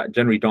subjects that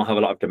generally don't have a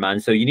lot of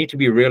demand. So you need to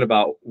be real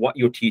about what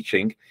you're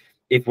teaching.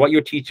 If what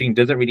you're teaching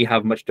doesn't really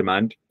have much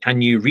demand,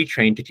 can you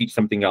retrain to teach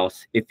something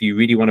else if you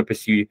really want to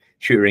pursue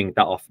tutoring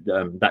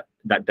that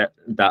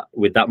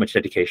with that much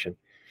dedication?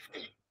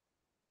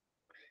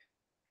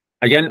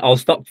 Again, I'll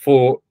stop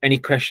for any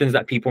questions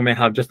that people may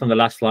have just on the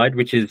last slide,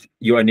 which is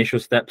your initial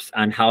steps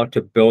and how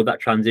to build that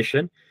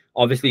transition.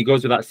 Obviously, it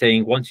goes without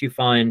saying, once you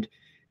find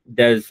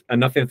there's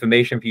enough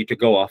information for you to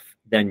go off,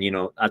 then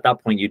at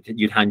that point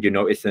you'd hand your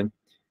notice in.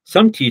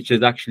 Some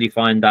teachers actually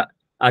find that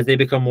as they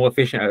become more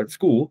efficient at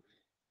school,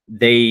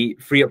 they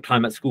free up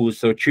time at school,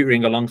 so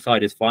tutoring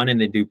alongside is fine,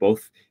 and they do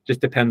both. Just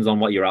depends on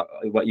what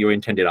your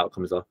intended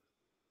outcomes are.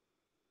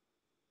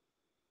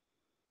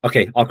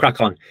 Okay, I'll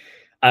crack on.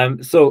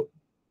 So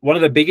one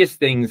of the biggest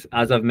things,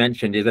 as I've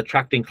mentioned, is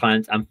attracting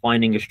clients and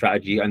finding a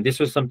strategy. And this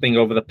was something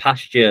over the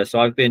past year. So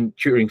I've been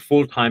tutoring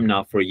full time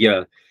now for a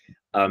year.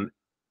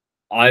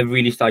 I've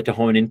really started to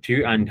hone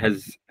into, and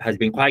has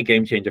been quite a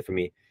game changer for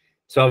me.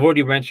 So I've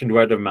already mentioned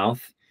word of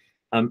mouth.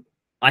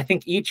 I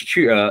think each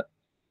tutor,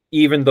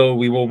 even though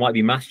we all might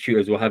be maths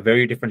tutors, will have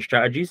very different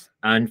strategies.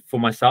 And for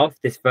myself,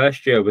 this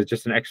first year was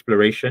just an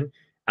exploration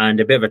and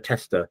a bit of a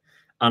tester.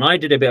 And I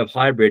did a bit of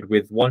hybrid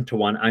with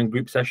one-to-one and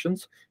group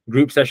sessions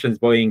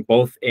being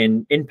both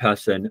in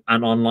person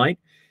and online.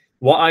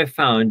 What I've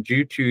found,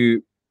 due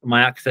to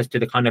my access to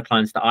the kind of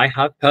clients that I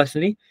have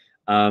personally,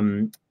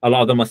 a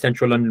lot of them are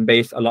central London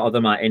based, a lot of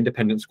them are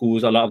independent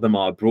schools, a lot of them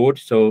are abroad,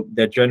 so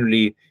they're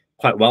generally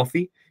quite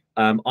wealthy.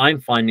 I'm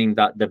finding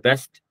that the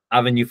best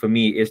avenue for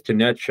me is to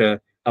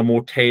nurture a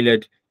more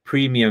tailored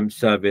premium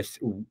service,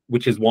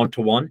 which is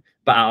one-to-one,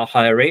 but at a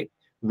higher rate,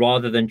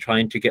 rather than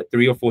trying to get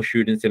 3 or 4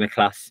 students in a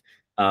class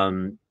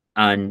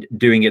and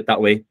doing it that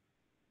way.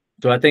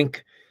 So I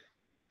think,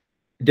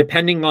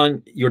 depending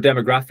on your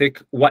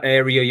demographic, what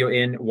area you're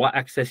in, what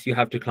access you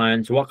have to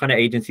clients, what kind of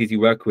agencies you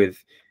work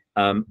with,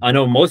 I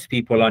know most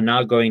people are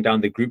now going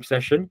down the group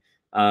session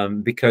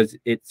because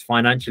it's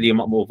financially a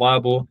lot more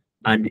viable.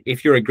 And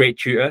if you're a great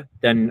tutor,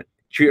 then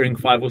tutoring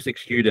 5 or 6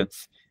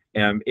 students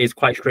is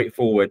quite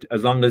straightforward,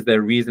 as long as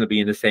they're reasonably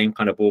in the same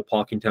kind of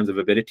ballpark in terms of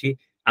ability.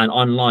 And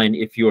online,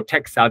 if you're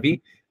tech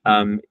savvy,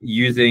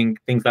 using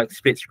things like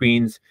split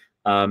screens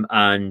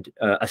and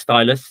a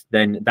stylus,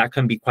 then that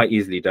can be quite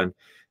easily done.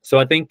 So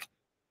I think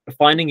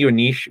finding your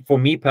niche, for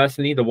me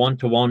personally, the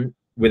one-to-one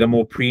with a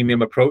more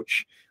premium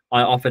approach,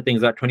 I offer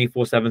things like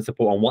 24/7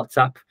 support on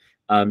WhatsApp.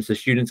 So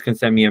students can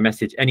send me a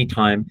message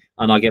anytime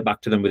and I'll get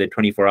back to them within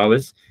 24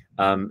 hours.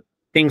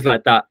 Things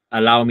like that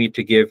allow me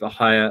to give a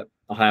higher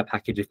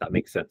package, if that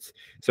makes sense.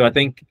 So I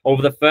think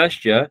over the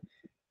first year,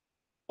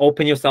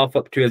 open yourself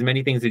up to as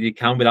many things as you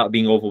can without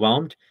being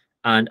overwhelmed,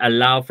 and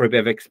allow for a bit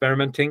of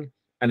experimenting.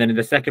 And then in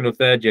the second or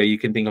third year, you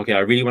can think, okay, I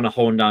really want to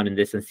hone down in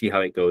this and see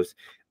how it goes.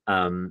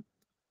 The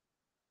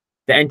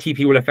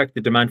NTP will affect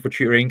the demand for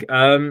tutoring.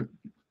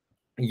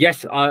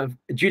 Yes,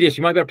 Julius,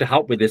 you might be able to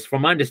help with this.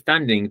 From my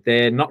understanding,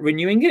 they're not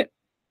renewing it.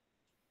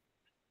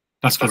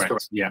 That's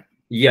correct. Yeah.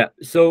 Yeah.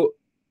 So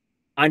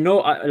I know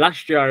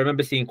last year I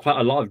remember seeing quite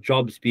a lot of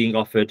jobs being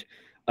offered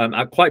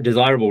at quite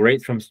desirable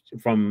rates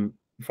from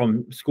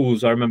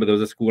schools. I remember there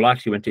was a school I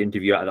actually went to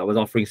interview at that was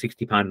offering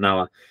 £60 an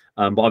hour.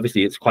 But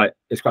obviously it's quite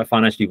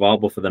financially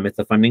viable for them if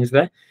the funding's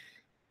there.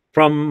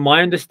 From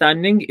my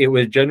understanding, it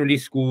was generally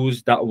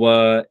schools that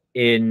were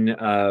in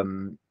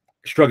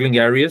struggling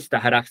areas that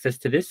had access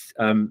to this.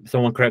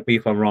 Someone correct me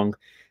if I'm wrong.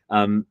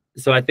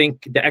 So I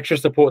think the extra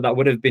support that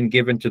would have been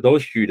given to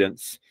those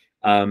students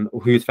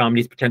whose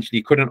families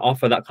potentially couldn't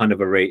offer that kind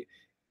of a rate,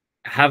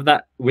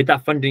 with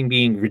that funding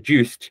being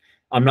reduced,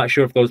 I'm not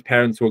sure if those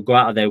parents will go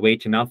out of their way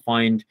to now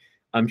find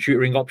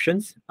tutoring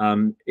options.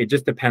 It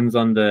just depends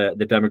on the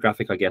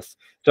demographic, I guess.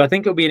 So I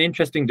think it'll be an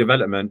interesting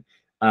development.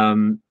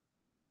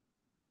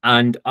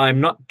 And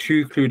I'm not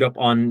too clued up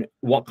on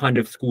what kind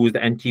of schools the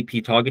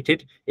NTP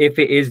targeted. If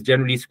it is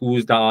generally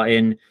schools that are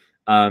in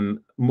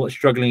more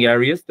struggling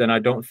areas, then I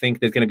don't think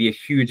there's going to be a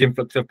huge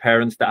influx of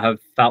parents that have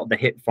felt the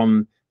hit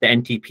from the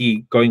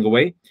NTP going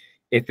away.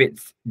 If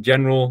it's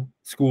general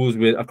schools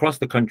across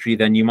the country,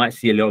 then you might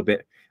see a little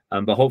bit,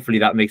 but hopefully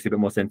that makes a bit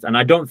more sense. And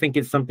I don't think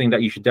it's something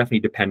that you should definitely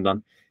depend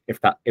on,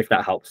 if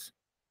that helps.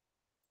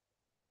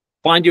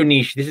 Find your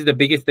niche. This is the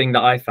biggest thing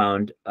that I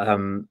found.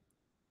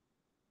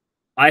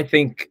 I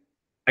think,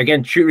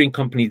 again, tutoring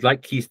companies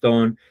like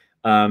Keystone,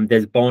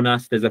 there's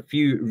Bonus, there's a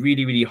few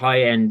really, really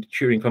high-end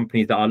tutoring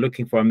companies that are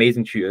looking for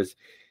amazing tutors.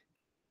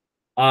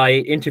 I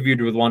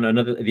interviewed with one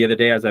the other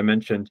day, as I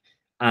mentioned,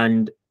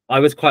 and I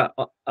was quite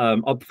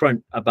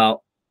upfront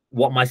about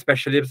what my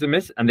specialism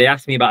is. And they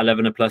asked me about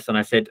 11 plus, and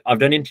I said, I've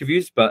done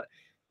interviews, but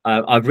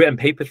I've written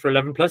papers for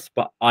 11 plus,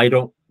 but I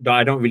don't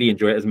really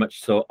enjoy it as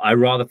much. So I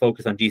rather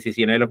focus on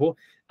GCSE and A level.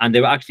 And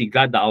they were actually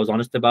glad that I was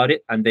honest about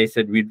it. And they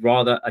said, we'd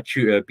rather a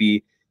tutor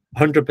be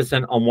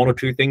 100% on one or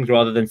two things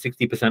rather than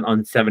 60%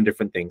 on 7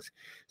 different things.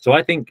 So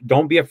I think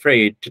don't be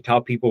afraid to tell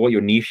people what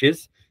your niche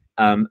is,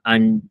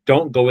 and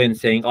don't go in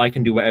saying, I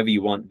can do whatever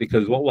you want,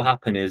 because what will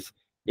happen is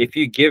if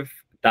you give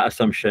that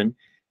assumption,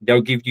 they'll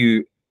give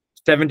you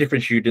 7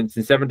 different students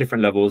in 7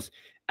 different levels,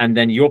 and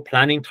then your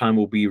planning time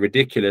will be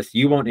ridiculous.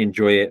 You won't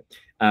enjoy it.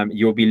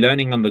 You'll be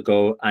learning on the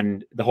go,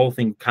 and the whole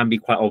thing can be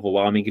quite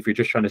overwhelming if you're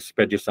just trying to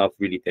spread yourself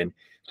really thin.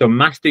 So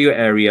master your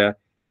area,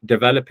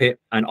 develop it,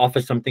 and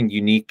offer something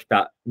unique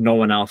that no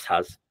one else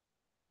has.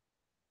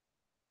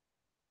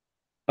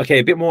 Okay,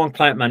 a bit more on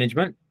client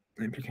management.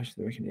 Implications of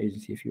the working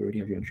agency if you already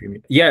have your own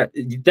tutoring. Yeah,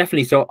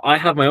 definitely. So I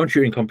have my own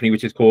tutoring company,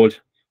 which is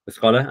called The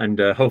Scholar, and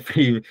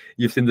hopefully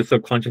you've seen the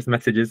subconscious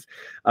messages.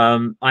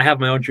 I have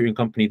my own tutoring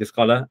company, The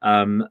Scholar,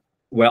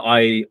 where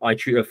I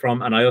tutor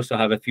from, and I also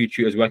have a few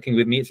tutors working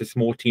with me. It's a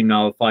small team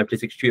now of 5 to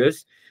 6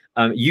 tutors.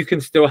 You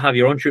can still have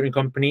your own tutoring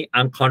company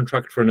and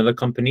contract for another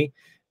company.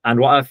 And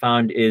what I've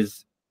found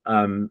is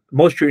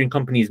most tutoring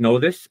companies know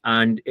this,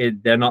 and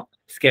they're not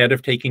scared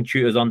of taking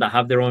tutors on that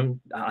have their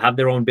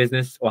own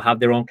business or have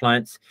their own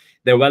clients.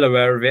 They're well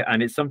aware of it,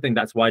 and it's something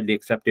that's widely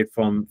accepted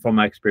from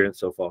my experience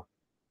so far.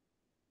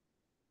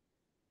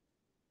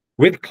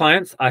 With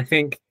clients, I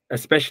think,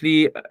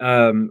 especially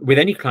with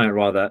any client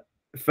rather,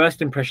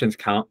 first impressions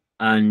count,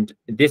 and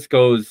this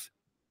goes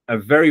a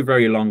very,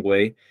 very long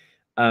way.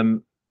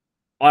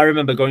 I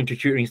remember going to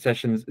tutoring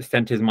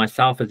centers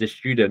myself as a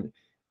student,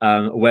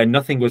 where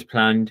nothing was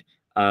planned.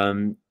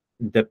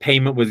 The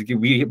payment was,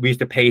 we used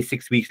to pay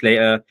 6 weeks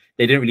later.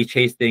 They didn't really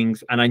chase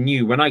things, and I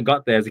knew when I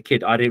got there as a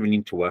kid, I didn't really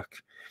need to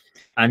work.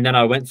 And then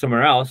I went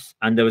somewhere else,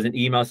 and there was an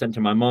email sent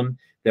to my mum.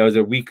 There was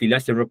a weekly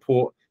lesson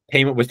report.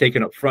 Payment was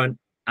taken up front.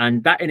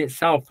 And that in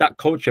itself, that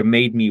culture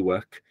made me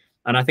work.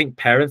 And I think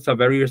parents are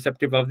very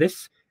receptive of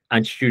this,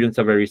 and students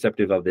are very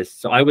receptive of this.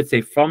 So I would say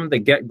from the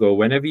get-go,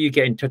 whenever you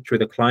get in touch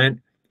with a client,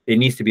 it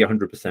needs to be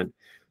 100%.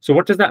 So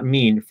what does that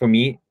mean for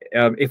me?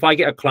 If I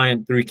get a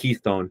client through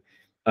Keystone,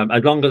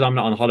 as long as I'm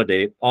not on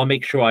holiday, I'll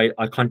make sure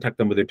I contact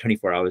them within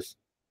 24 hours.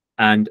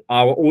 And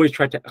I'll always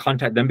try to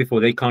contact them before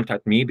they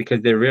contact me,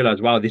 because they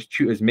realize, wow, this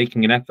tutor is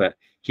making an effort.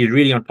 He's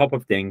really on top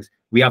of things.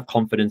 We have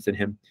confidence in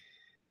him.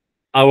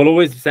 I will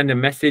always send a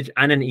message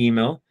and an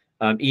email.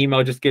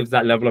 Email just gives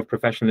that level of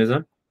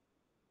professionalism.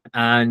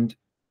 And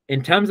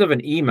in terms of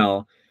an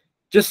email,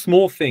 just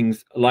small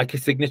things like a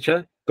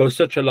signature go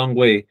such a long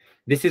way.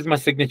 This is my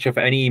signature for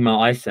any email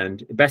I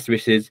send. Best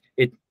wishes.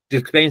 It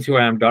explains who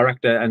I am,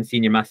 director and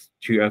senior maths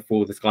tutor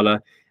for The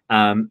Scholar,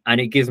 and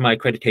it gives my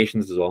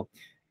accreditations as well.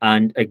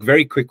 And a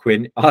very quick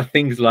win are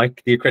things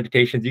like the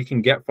accreditations you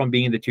can get from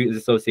being in the Tutors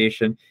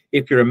Association.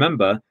 If you're a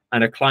member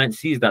and a client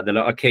sees that, they're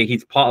like, okay,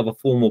 he's part of a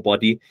formal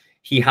body.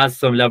 He has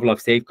some level of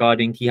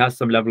safeguarding. He has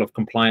some level of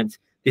compliance.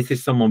 This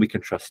is someone we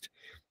can trust.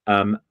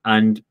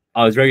 And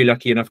I was very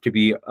lucky enough to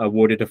be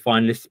awarded a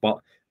finalist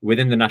spot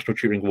within the National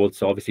Tutoring Award.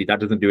 So obviously that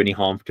doesn't do any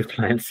harm to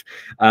clients.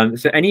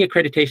 So any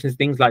accreditations,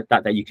 things like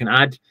that, that you can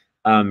add,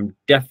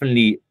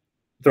 definitely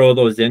throw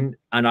those in.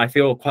 And I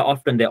feel quite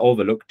often they're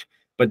overlooked.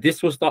 But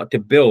this will start to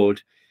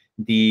build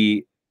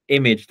the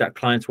image that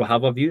clients will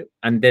have of you,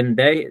 and then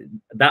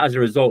that as a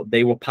result,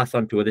 they will pass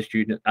on to other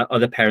students,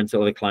 other parents,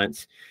 or other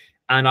clients.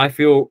 And I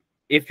feel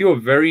if you're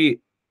very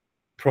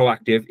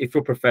proactive, if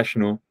you're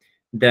professional,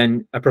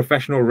 then a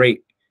professional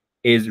rate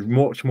is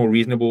much more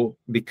reasonable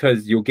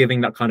because you're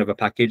giving that kind of a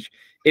package.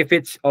 If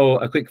it's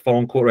a quick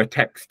phone call or a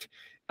text,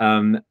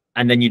 and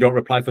then you don't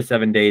reply for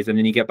 7 days, and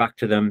then you get back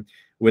to them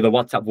with a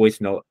WhatsApp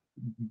voice note,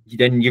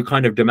 then you're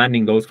kind of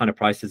demanding those kind of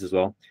prices as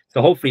well.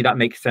 So hopefully that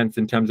makes sense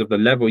in terms of the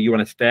level you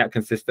want to stay at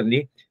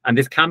consistently. And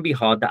this can be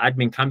hard. The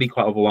admin can be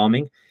quite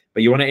overwhelming,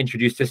 but you want to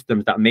introduce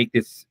systems that make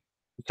this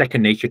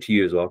second nature to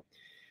you as well.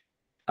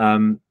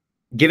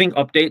 Giving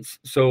updates.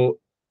 So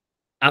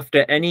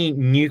after any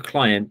new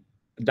client,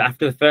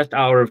 after the first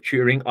hour of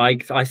tutoring,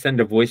 I send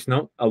a voice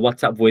note, a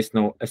WhatsApp voice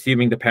note,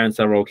 assuming the parents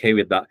are okay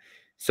with that,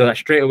 so that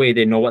straight away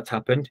they know what's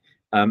happened.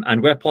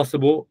 And where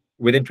possible,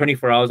 within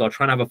 24 hours, I'll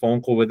try and have a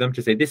phone call with them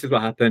to say, this is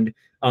what happened.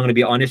 I'm going to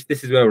be honest.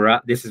 This is where we're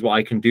at. This is what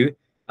I can do.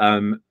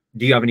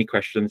 Do you have any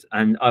questions?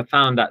 And I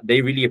found that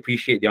they really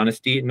appreciate the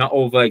honesty, not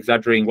over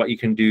exaggerating what you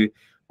can do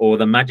or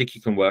the magic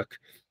you can work,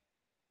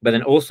 but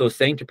then also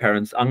saying to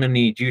parents, I'm going to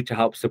need you to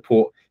help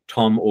support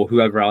Tom or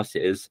whoever else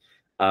it is.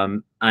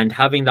 And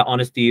having that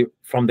honesty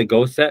from the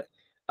go set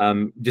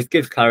just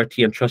gives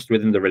clarity and trust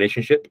within the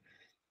relationship.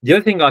 The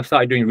other thing I've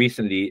started doing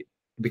recently,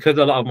 because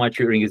a lot of my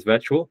tutoring is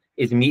virtual,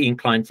 is meeting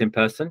clients in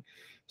person.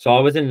 So I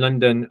was in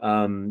London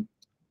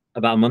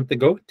about a month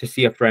ago to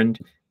see a friend,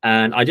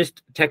 and I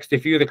just texted a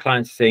few of the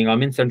clients saying,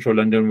 I'm in central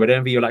London,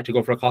 wherever you like to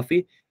go for a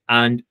coffee.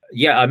 And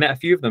yeah, I met a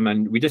few of them,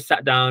 and we just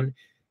sat down,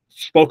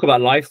 spoke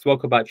about life,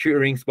 spoke about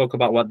tutoring, spoke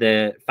about what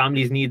their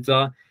family's needs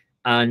are.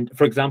 And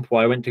for example,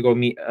 I went to go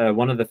meet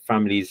one of the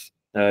families,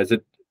 as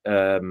a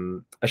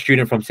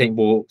student from St.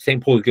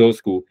 Paul's Girls'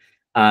 School.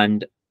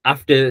 And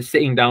after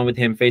sitting down with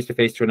him face to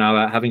face for an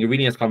hour, having a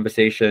really nice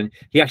conversation,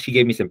 he actually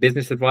gave me some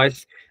business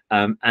advice.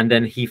 And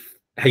then he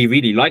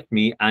really liked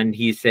me, and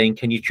he's saying,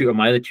 "Can you tutor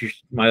my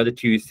other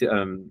two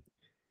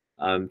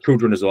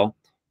children as well?"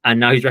 And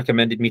now he's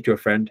recommended me to a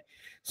friend.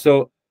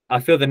 So I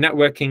feel the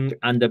networking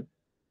and the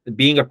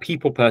being a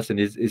people person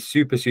is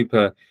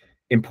super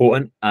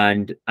important,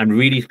 and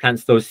really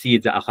plants those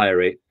seeds at a higher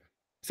rate.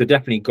 So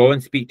definitely go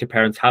and speak to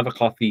parents, have a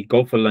coffee,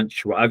 go for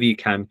lunch, whatever you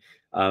can.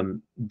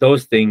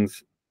 Those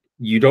things,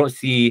 you don't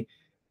see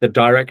the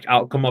direct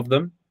outcome of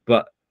them,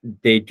 but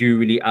they do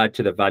really add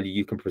to the value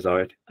you can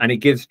provide, and it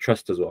gives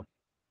trust as well.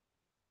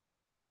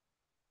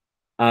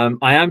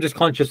 I am just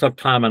conscious of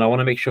time, and I want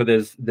to make sure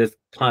there's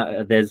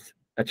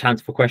a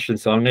chance for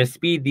questions. So I'm going to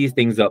speed these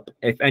things up.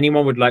 If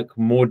anyone would like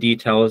more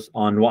details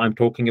on what I'm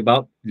talking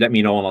about, let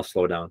me know and I'll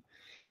slow down.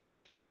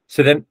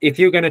 So then if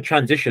you're going to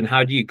transition,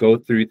 how do you go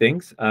through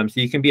things? So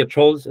you can be a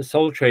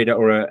sole trader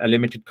or a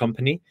limited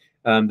company.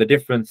 The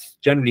difference,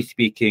 generally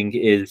speaking,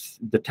 is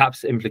the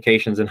tax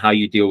implications and how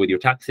you deal with your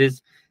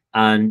taxes.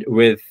 And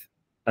with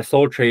a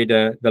sole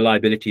trader, the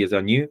liability is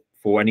on you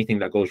for anything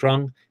that goes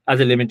wrong.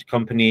 As a limited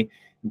company,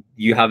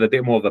 you have a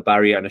bit more of a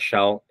barrier and a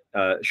shell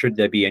should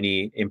there be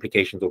any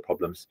implications or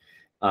problems.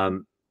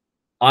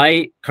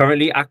 I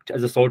currently act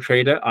as a sole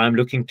trader. I'm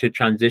looking to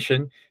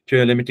transition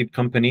to a limited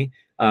company.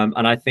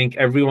 And I think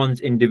everyone's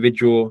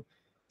individual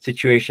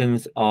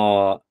situations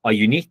are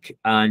unique.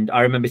 And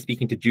I remember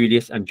speaking to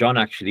Julius and John,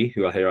 actually,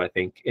 who are here, I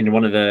think, in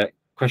one of the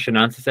question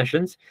and answer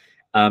sessions.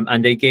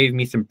 And they gave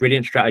me some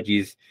brilliant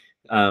strategies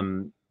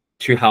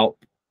to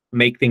help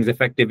make things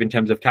effective in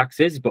terms of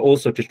taxes, but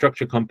also to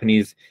structure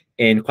companies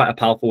in quite a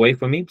powerful way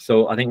for me.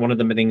 So I think one of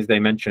the things they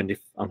mentioned, if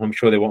I'm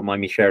sure they won't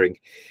mind me sharing,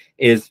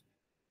 is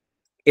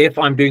if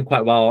I'm doing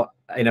quite well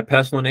in a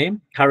personal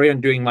name, carry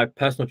on doing my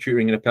personal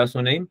tutoring in a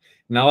personal name.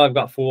 Now I've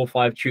got 4 or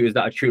 5 tutors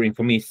that are tutoring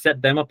for me,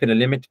 set them up in a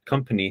limited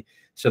company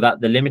so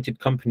that the limited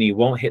company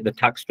won't hit the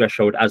tax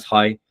threshold as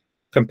high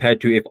compared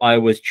to if I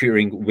was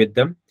tutoring with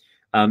them.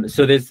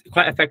 So there's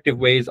quite effective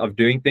ways of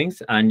doing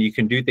things, and you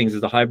can do things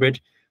as a hybrid,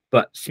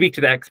 but speak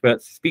to the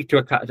experts, speak to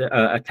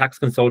a tax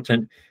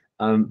consultant.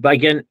 But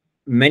again,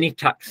 many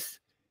accountants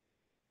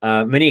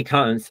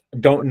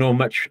don't know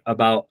much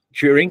about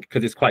tutoring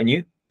because it's quite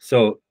new.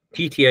 So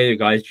TTA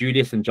guys,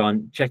 Julius and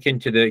John, check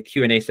into the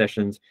Q&A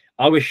sessions.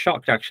 I was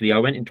shocked, actually. I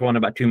went into one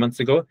about 2 months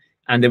ago,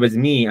 and there was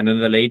me and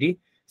another lady.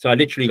 So I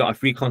literally got a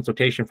free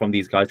consultation from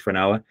these guys for an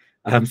hour.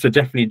 So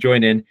definitely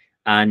join in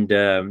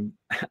and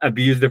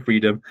abuse the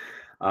freedom.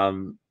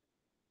 And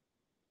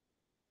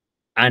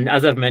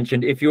as I've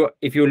mentioned, if you're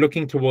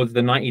looking towards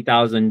the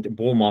 90,000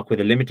 ball mark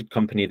with a limited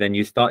company, then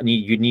you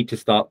need to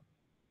start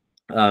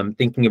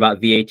thinking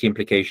about VAT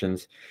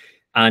implications.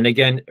 And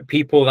again,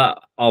 people that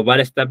are well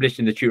established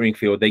in the tutoring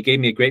field, they gave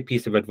me a great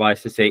piece of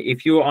advice to say,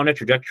 if you're on a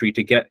trajectory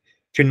to get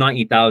to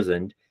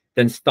 90,000,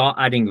 then start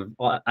adding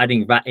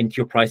VAT into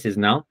your prices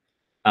now,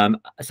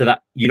 so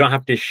that you don't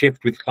have to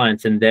shift with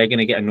clients and they're going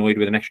to get annoyed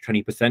with an extra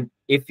 20%.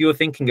 If you're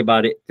thinking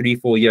about it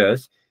 3-4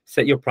 years,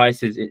 set your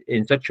prices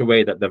in such a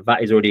way that the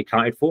VAT is already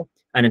accounted for.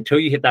 And until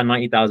you hit that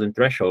 90,000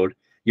 threshold,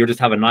 you'll just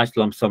have a nice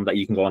lump sum that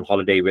you can go on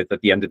holiday with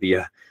at the end of the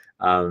year.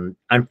 And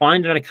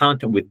find an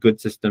accountant with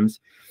good systems.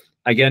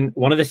 Again,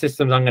 one of the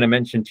systems I'm going to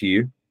mention to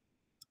you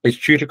is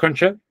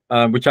Tutor,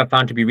 which I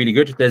found to be really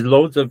good. There's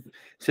loads of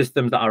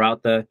systems that are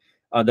out there.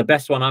 The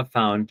best one I've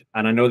found,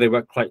 and I know they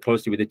work quite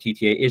closely with the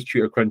TTA, is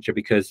Tutor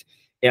because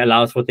it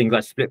allows for things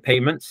like split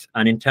payments.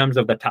 And in terms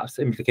of the tax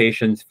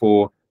implications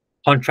for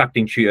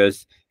contracting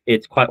tutors,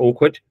 it's quite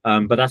awkward.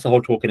 But that's a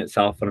whole talk in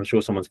itself, and I'm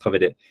sure someone's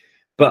covered it.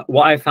 But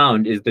what I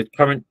found is the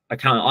current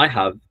account I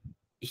have,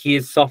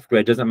 his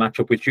software doesn't match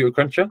up with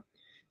Tutor.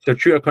 So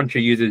Tutor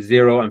uses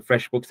Xero and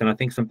FreshBooks and I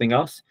think something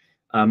else.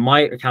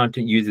 My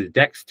accountant uses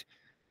Dext,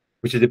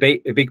 which is a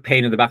big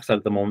pain in the backside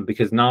at the moment,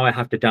 because now I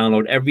have to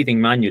download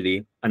everything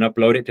manually and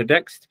upload it to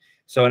Dext.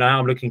 So now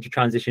I'm looking to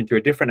transition to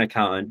a different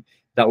accountant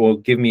that will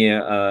give me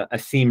a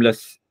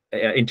seamless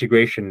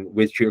integration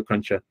with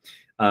Tutor.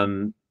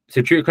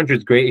 So Tutor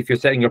is great if you're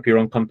setting up your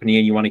own company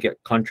and you want to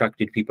get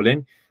contracted people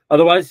in.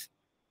 Otherwise,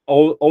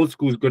 old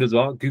school is good as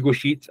well. Google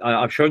Sheets.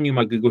 I've shown you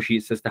my Google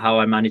Sheets as to how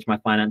I manage my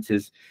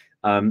finances.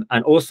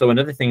 And also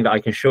another thing that I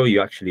can show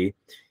you actually,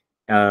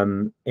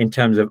 in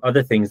terms of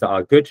other things that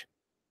are good,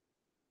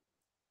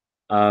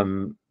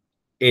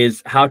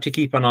 is how to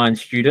keep an eye on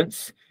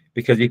students.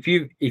 Because if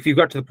you've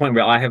got to the point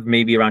where I have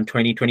maybe around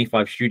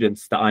 20-25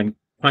 students that I'm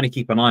trying to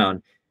keep an eye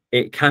on,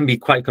 it can be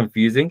quite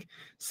confusing.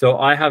 So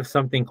I have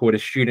something called a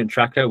student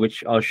tracker,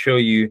 which I'll show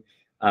you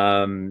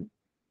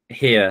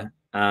here,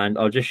 and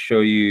I'll just show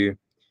you,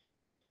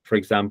 for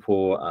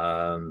example,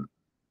 I'm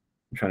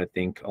trying to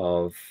think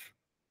of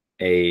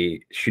a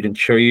student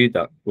to show you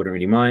that wouldn't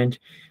really mind.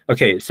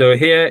 Okay, so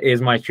here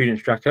is my student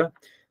tracker,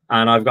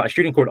 and I've got a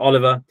student called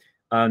Oliver.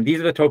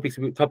 These are the topics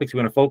we're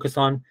going to focus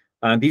on.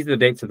 These are the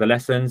dates of the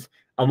lessons.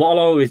 And what I'll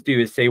always do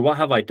is say, what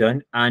have I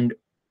done? And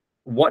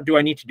what do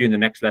I need to do in the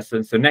next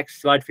lesson? So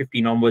next slide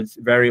 15 onwards,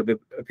 variable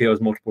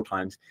appears multiple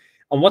times.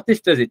 And what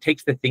this does, it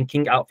takes the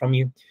thinking out from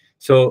you.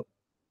 So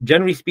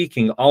generally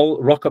speaking,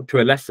 I'll rock up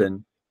to a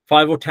lesson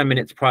 5 or 10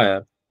 minutes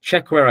prior,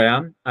 check where I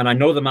am, and I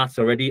know the maths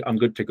already, I'm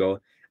good to go.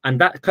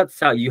 And that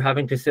cuts out you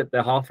having to sit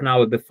there half an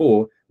hour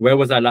before. Where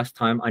was I last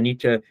time? I need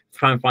to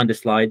try and find the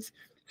slides.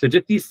 So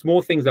just these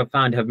small things I've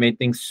found have made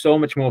things so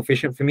much more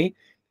efficient for me.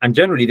 And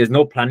generally, there's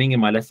no planning in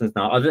my lessons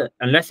now,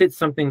 unless it's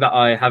something that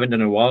I haven't done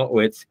in a while,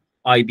 or it's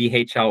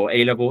IBHL or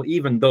A-level.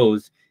 Even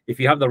those, if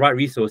you have the right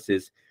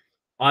resources,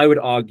 I would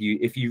argue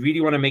if you really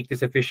want to make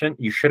this efficient,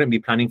 you shouldn't be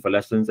planning for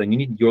lessons, and you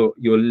need your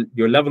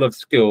level of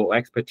skill or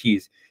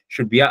expertise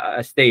should be at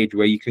a stage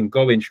where you can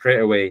go in straight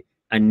away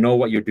and know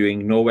what you're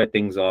doing, know where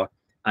things are,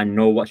 and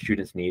know what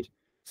students need.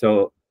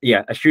 So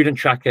yeah, a student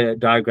tracker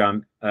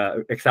diagram,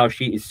 Excel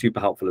sheet is super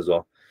helpful as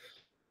well.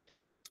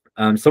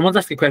 Someone's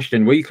asked a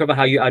question, will you cover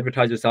how you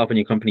advertise yourself and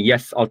your company?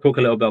 Yes, I'll talk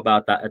a little bit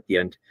about that at the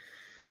end.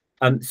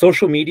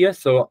 Social media.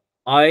 So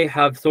I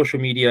have social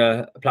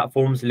media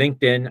platforms,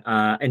 LinkedIn,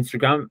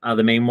 Instagram are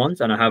the main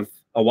ones. And I have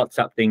a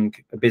WhatsApp thing,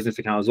 a business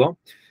account as well,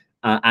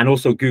 and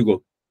also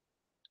Google.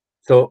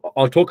 So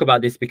I'll talk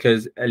about this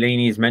because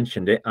Eleni's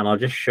mentioned it, and I'll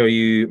just show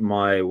you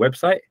my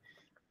website.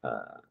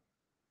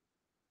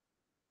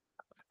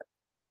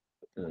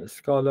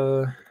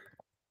 Scholar.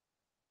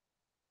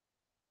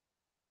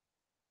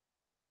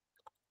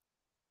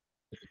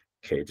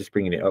 Okay, just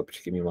bringing it up.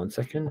 Just give me 1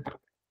 second.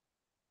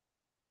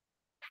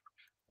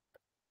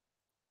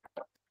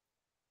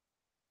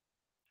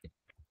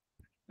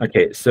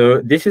 Okay, so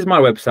this is my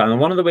website, and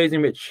one of the ways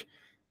in which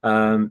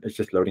it's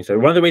just loading. So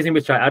one of the ways in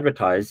which I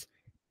advertise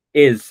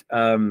is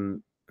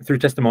through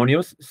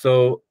testimonials.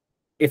 So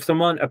if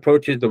someone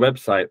approaches the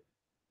website,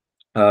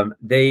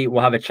 they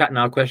will have a chat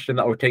now question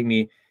that will take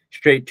me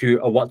straight to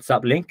a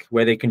WhatsApp link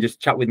where they can just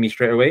chat with me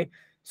straight away.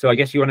 So I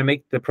guess you want to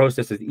make the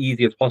process as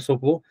easy as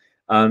possible.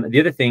 The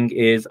other thing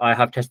is I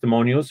have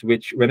testimonials,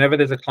 which whenever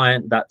there's a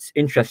client that's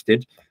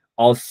interested,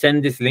 I'll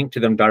send this link to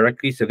them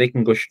directly so they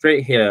can go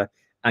straight here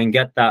and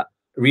get that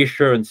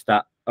reassurance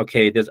that,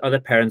 okay, there's other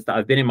parents that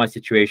have been in my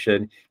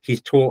situation.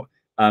 He's taught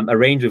a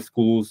range of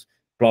schools,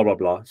 blah, blah,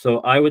 blah. So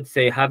I would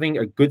say having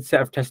a good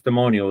set of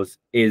testimonials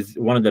is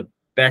one of the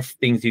best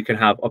things you can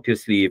have up your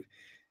sleeve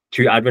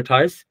to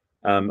advertise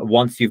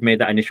once you've made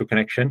that initial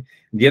connection.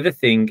 The other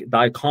thing that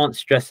I can't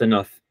stress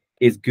enough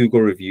is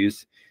Google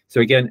reviews. So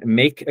again,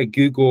 make a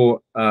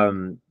Google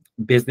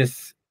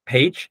business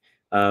page.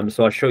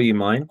 So I'll show you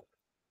mine.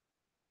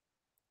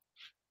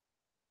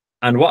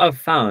 And what I've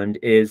found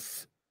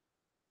is,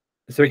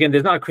 so again,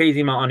 there's not a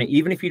crazy amount on it.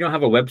 Even if you don't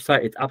have a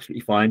website, it's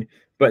absolutely fine.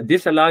 But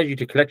this allows you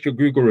to collect your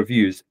Google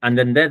reviews, and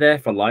then they're there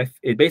for life.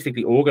 It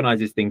basically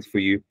organizes things for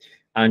you.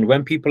 And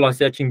when people are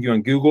searching you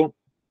on Google,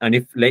 and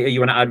if later you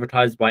want to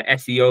advertise by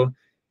SEO,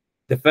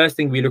 the first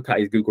thing we look at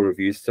is Google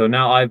reviews. So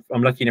now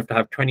I'm lucky enough to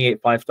have 28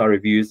 5-star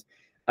reviews,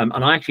 and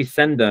I actually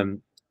send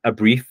them a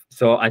brief.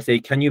 So I say,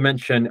 can you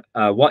mention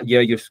what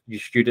year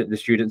the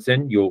student's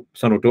in, your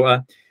son or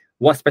daughter,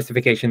 what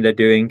specification they're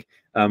doing,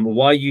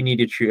 why you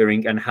needed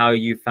tutoring, and how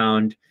you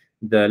found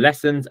the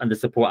lessons and the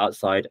support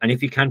outside. And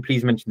if you can,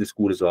 please mention the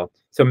school as well.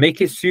 So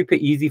make it super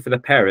easy for the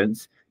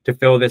parents to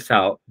fill this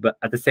out, but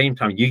at the same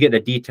time, you get the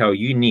detail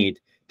you need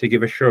to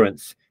give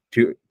assurance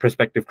to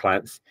prospective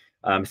clients.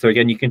 So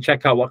again, you can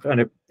check out what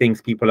kind of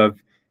things people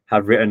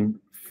have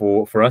written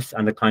for us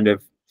and the kind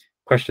of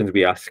questions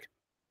we ask.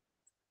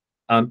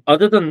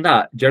 Other than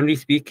that, generally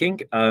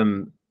speaking,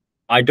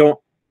 I don't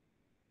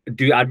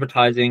do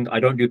advertising. I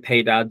don't do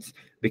paid ads,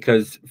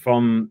 because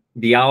from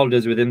the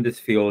elders within this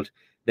field,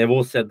 they've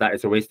all said that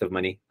it's a waste of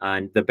money,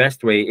 and the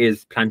best way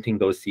is planting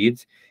those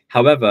seeds.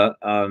 However,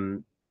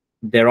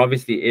 there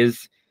obviously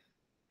is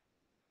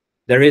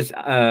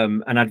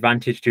an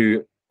advantage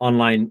to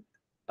online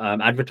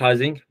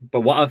advertising,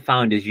 but what I've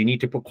found is you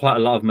need to put quite a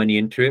lot of money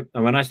into it.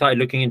 And when I started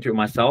looking into it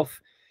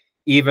myself,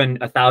 even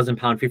 £1,000,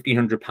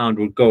 £1,500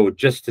 would go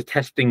just to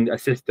testing a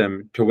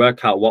system to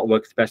work out what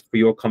works best for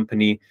your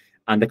company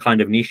and the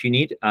kind of niche you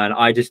need. And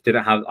I just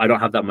I don't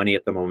have that money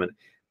at the moment.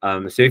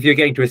 So if you're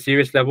getting to a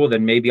serious level,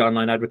 then maybe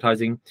online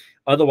advertising.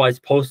 Otherwise,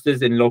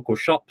 posters in local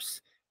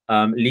shops,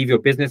 leave your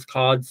business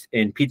cards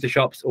in pizza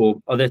shops or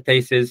other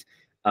places.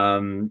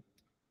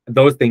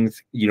 Those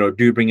things,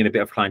 do bring in a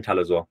bit of clientele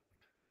as well.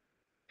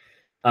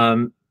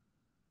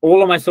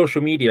 All of my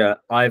social media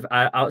I've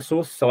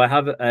outsourced. So I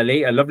have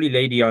a lovely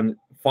lady on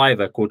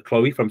Fiverr called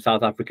Chloe from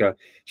South Africa.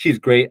 She's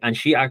great, and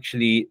she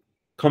actually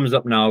comes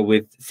up now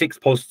with 6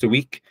 posts a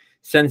week,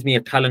 sends me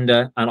a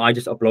calendar, and I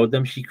just upload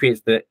them. She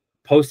creates the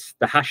posts,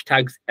 the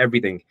hashtags,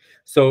 everything.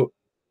 So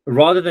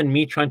rather than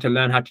me trying to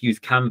learn how to use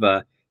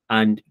Canva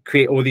and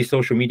create all these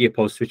social media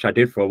posts, which I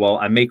did for a while,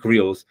 I make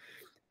reels.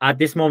 At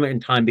this moment in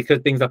time, because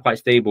things are quite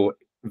stable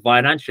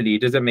financially,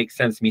 it doesn't make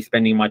sense me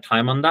spending my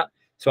time on that.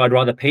 So I'd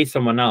rather pay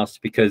someone else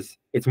because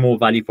it's more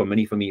value for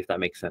money for me, if that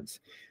makes sense.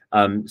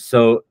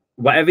 So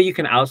whatever you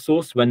can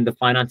outsource when the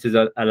finances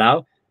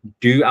allow,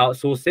 do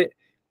outsource it.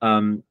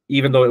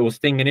 Even though it will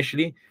sting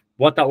initially,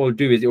 what that will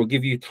do is it will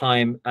give you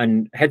time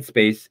and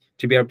headspace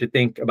to be able to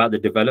think about the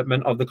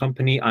development of the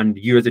company and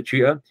you as a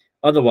tutor.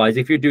 Otherwise,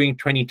 if you're doing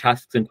 20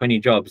 tasks and 20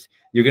 jobs,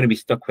 you're going to be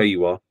stuck where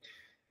you are.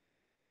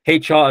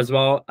 HR as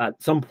well.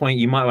 At some point,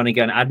 you might want to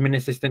get an admin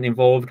assistant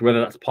involved,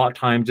 whether that's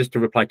part-time, just to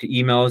reply to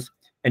emails.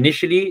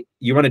 Initially,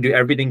 you want to do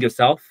everything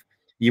yourself.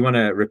 You want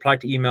to reply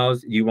to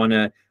emails. You want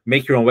to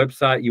make your own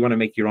website. You want to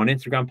make your own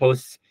Instagram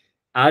posts.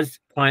 As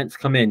clients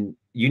come in,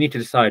 you need to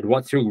decide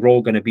what's your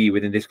role going to be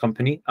within this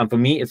company. And for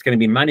me, it's going to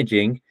be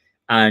managing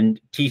and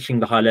teaching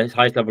the highest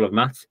level of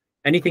maths.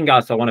 Anything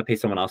else, I want to pay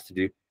someone else to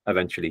do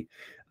eventually.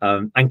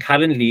 And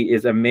Calendly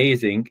is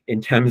amazing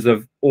in terms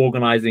of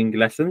organizing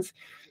lessons.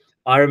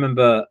 I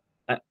remember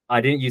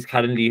I didn't use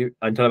Calendly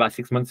until about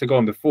 6 months ago,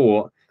 and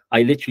before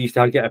I literally used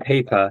to get a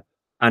paper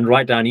and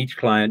write down each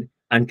client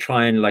and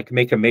try and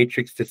make a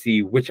matrix to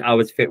see which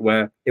hours fit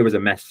where. It was a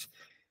mess.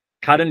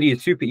 Calendly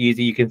is super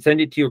easy. You can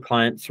send it to your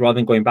clients rather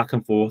than going back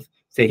and forth.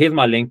 Say, here's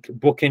my link,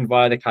 book in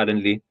via the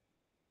Calendly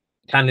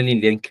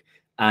link,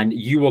 and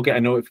you will get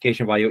a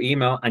notification via your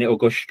email, and it will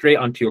go straight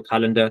onto your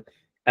calendar.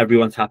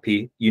 Everyone's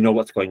happy. You know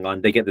what's going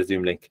on. They get the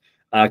Zoom link.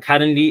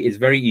 Calendly is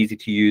very easy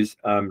to use.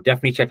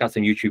 Definitely check out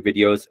some YouTube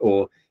videos,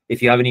 or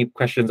if you have any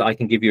questions, I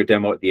can give you a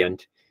demo at the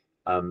end.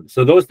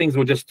 So those things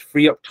will just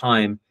free up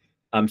time,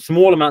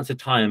 small amounts of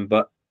time,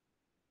 but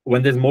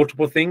when there's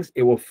multiple things,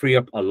 it will free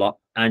up a lot.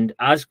 And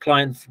as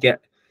clients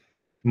get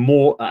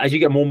more, as you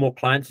get more and more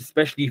clients,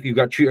 especially if you've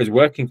got tutors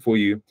working for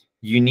you,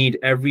 you need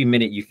every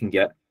minute you can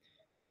get.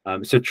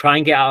 So try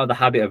and get out of the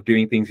habit of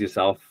doing things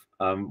yourself,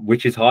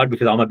 which is hard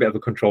because I'm a bit of a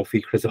control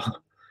freak as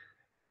well.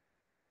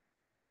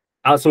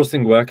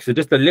 Outsourcing work. So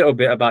just a little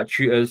bit about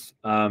tutors.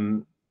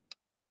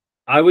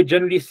 I would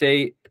generally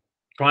say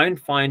try and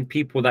find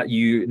people that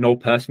you know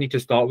personally to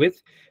start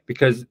with,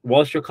 because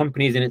whilst your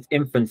company is in its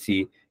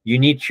infancy, you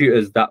need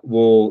tutors that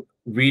will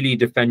really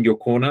defend your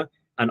corner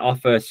and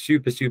offer a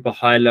super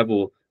high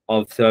level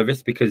of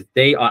service, because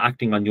they are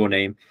acting on your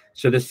name.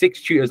 So the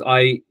 6 tutors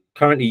I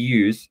currently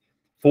use,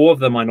 4 of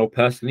them I know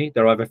personally.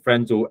 They're either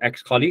friends or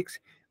ex-colleagues.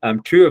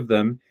 2 of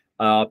them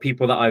are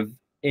people that I've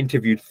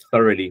interviewed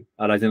thoroughly,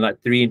 as in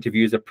 3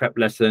 interviews, a prep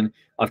lesson.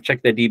 I've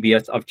checked their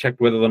DBS. I've checked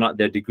whether or not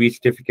their degree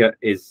certificate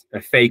is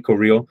a fake or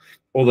real,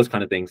 all those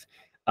kind of things.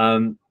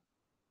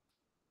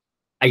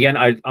 Again,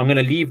 I'm going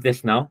to leave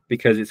this now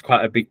because it's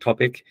quite a big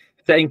topic.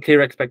 Setting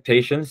clear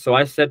expectations. So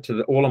I said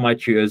to all of my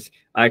tutors,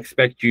 I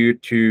expect you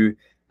to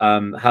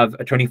have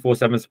a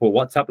 24/7 support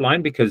WhatsApp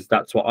line, because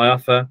that's what I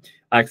offer.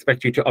 I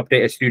expect you to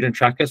update a student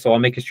tracker. So I'll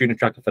make a student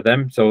tracker for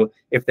them. So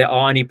if there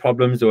are any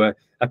problems, or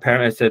a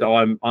parent has said, oh,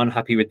 I'm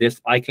unhappy with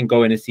this, I can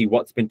go in and see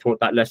what's been taught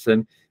that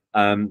lesson.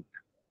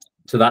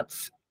 So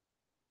that's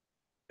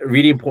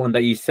really important,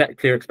 that you set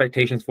clear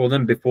expectations for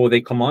them before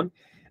they come on.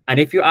 And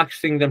if you're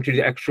asking them to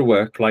do extra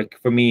work, like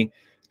for me,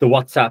 the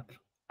WhatsApp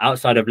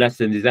outside of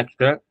lessons is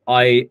extra,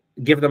 I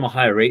give them a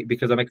higher rate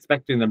because I'm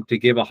expecting them to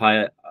give a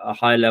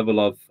higher level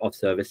of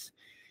service.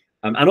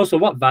 And also,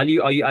 what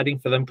value are you adding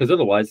for them? Because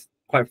otherwise,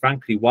 quite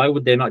frankly, why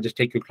would they not just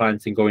take your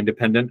clients and go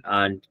independent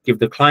and give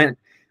the client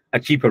a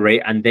cheaper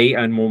rate and they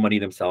earn more money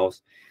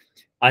themselves?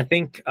 I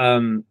think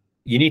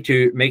you need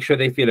to make sure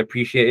they feel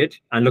appreciated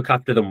and look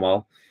after them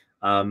well.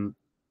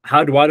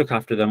 How do I look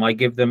after them? I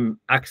give them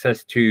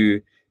access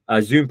to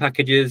Zoom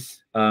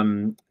packages,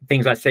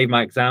 things like Save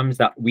My Exams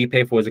that we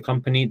pay for as a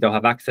company, they'll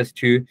have access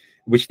to,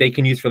 which they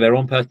can use for their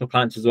own personal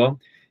clients as well.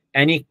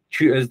 Any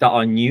tutors that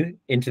are new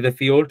into the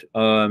field,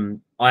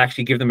 I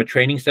actually give them a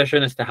training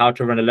session as to how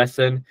to run a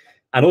lesson.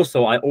 And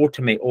also I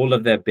automate all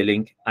of their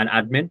billing and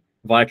admin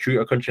via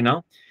Tutor Cruncher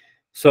now.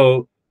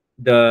 So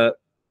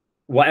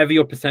whatever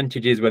your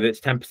percentage is, whether it's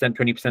 10%,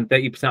 20%,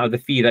 30% of the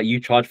fee that you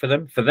charge for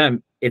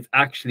them, it's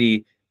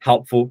actually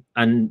helpful.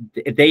 And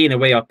they, in a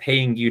way, are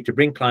paying you to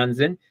bring clients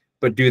in,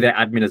 but do their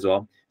admin as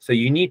well. So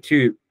you need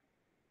to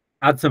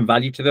add some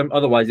value to them.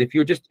 Otherwise, if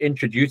you're just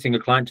introducing a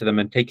client to them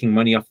and taking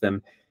money off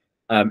them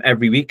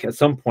every week, at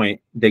some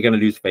point, they're going to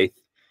lose faith.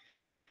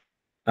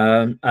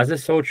 As a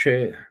sole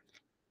trader,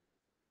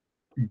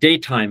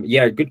 daytime,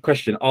 yeah, good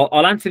question.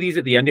 I'll answer these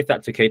at the end if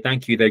that's okay.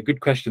 Thank you. They're good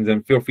questions,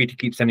 and feel free to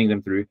keep sending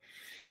them through.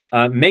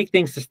 Make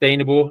things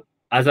sustainable.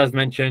 As I've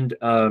mentioned,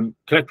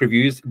 collect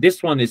reviews.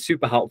 This one is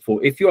super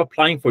helpful. If you're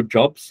applying for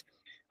jobs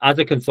as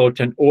a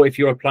consultant, or if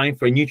you're applying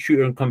for a new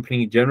tutoring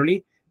company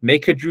generally,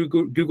 make a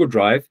Google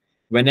Drive.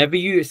 Whenever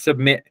you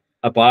submit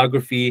a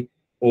biography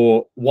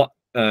or like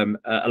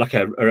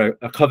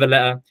a cover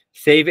letter,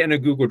 save it in a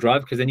Google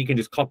Drive, because then you can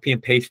just copy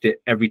and paste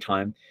it every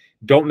time.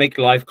 Don't make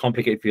life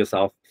complicated for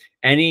yourself.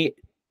 Any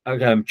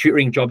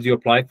tutoring jobs you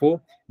apply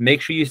for, make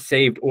sure you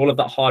saved all of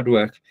that hard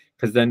work,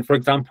 because then, for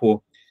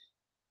example,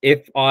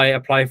 if I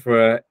apply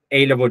for an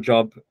A-level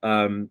job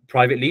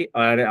privately,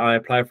 I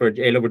apply for an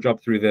A-level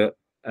job through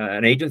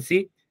an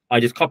agency, I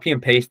just copy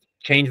and paste,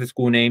 change the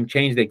school name,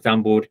 change the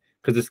exam board,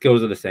 because the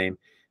skills are the same.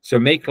 So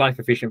make life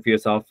efficient for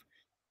yourself.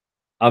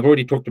 I've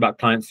already talked about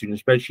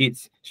client-student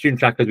spreadsheets, student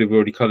trackers we've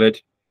already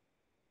covered.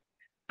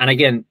 And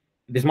again,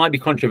 this might be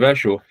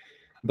controversial,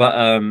 but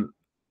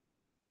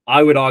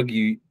I would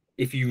argue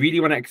if you really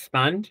want to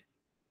expand,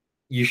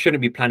 you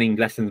shouldn't be planning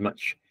lessons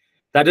much.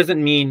 That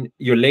doesn't mean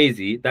you're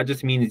lazy. That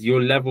just means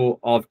your level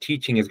of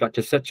teaching has got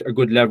to such a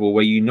good level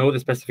where you know the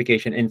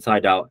specification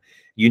inside out.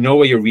 You know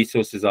where your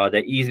resources are.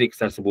 They're easily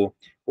accessible.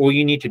 All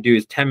you need to do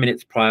is 10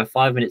 minutes prior,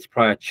 5 minutes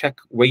prior, check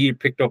where you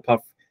picked up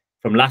off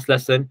from last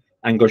lesson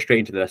and go straight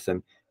into the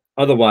lesson.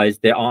 Otherwise,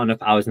 there aren't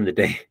enough hours in the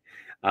day.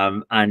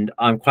 And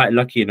I'm quite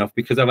lucky enough,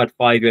 because I've had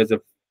 5 years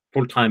of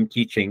full-time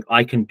teaching,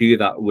 I can do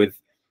that with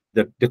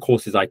the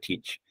courses I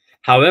teach.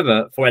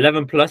 However, for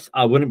 11 plus,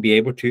 I wouldn't be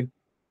able to.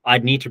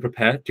 I'd need to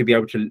prepare to be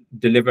able to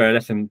deliver a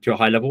lesson to a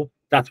high level.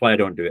 That's why I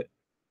don't do it.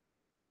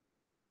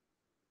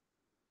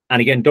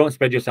 And again, don't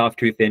spread yourself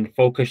too thin.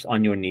 Focus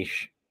on your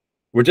niche.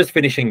 We're just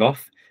finishing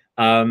off.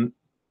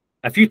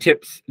 A few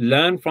tips.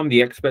 Learn from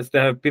the experts.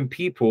 There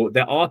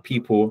are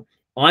people.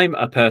 I'm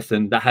a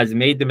person that has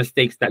made the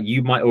mistakes that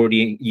you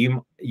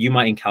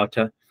might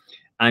encounter.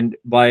 And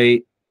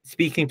by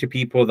speaking to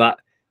people that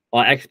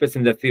are experts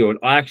in their field,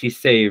 I actually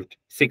saved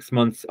 6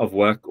 months of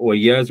work or a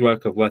year's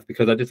work of work,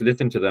 because I just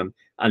listened to them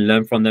and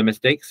learned from their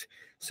mistakes.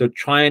 So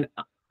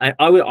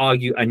I would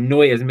argue,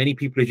 annoy as many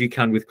people as you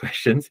can with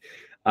questions,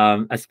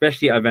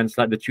 especially at events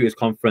like the Tutors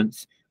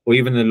Conference, or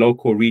even the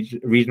local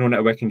regional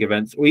networking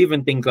events, or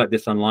even things like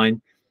this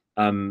online.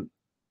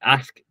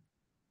 Ask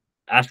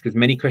as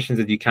many questions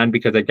as you can,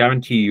 because I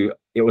guarantee you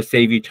it will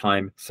save you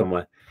time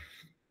somewhere.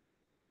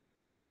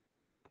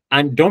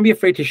 And don't be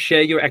afraid to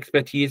share your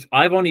expertise.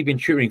 I've only been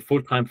tutoring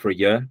full-time for a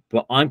year,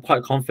 but I'm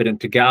quite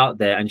confident to get out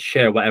there and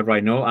share whatever I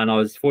know. And I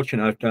was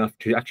fortunate enough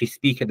to actually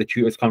speak at the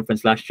Tutors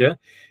Conference last year.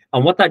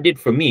 And what that did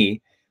for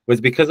me was,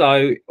 because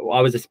I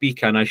was a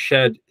speaker and I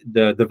shared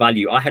the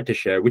value I had to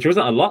share, which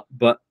wasn't a lot,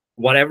 but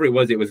whatever it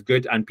was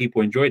good and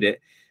people enjoyed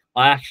it.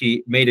 I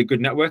actually made a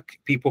good network.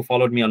 People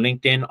followed me on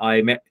LinkedIn.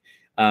 I met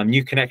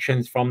new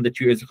connections from the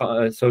Tutors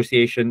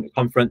Association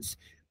conference.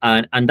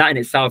 And that in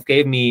itself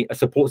gave me a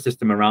support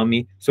system around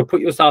me. So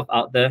put yourself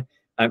out there.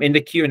 In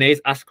the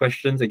Q&As, ask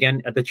questions.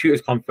 Again, at the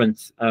Tutors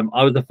Conference,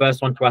 I was the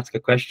first one to ask a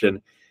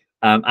question.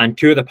 And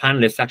 2 of the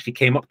panelists actually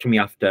came up to me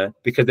after,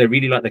 because they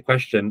really liked the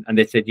question. And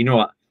they said, you know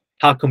what,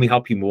 how can we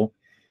help you more?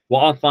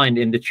 What I'll find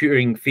in the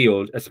tutoring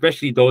field,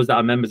 especially those that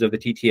are members of the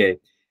TTA,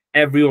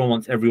 everyone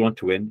wants everyone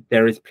to win.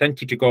 There is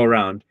plenty to go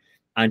around,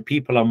 and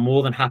people are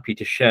more than happy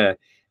to share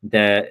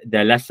their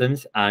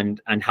lessons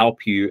and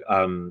help you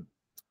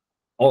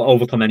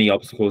overcome any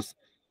obstacles.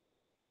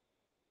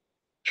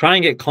 Try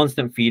and get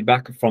constant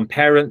feedback from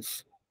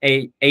parents,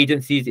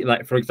 agencies.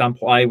 Like, for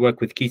example, I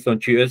work with Keystone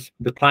Tutors.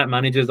 The client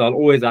managers, I'll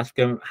always ask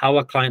them, how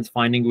are clients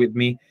finding with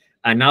me?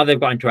 And now they've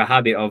got into a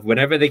habit of,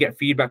 whenever they get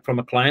feedback from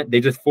a client, they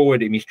just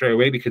forward it me straight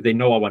away, because they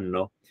know I want to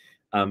know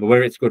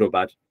whether it's good or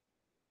bad.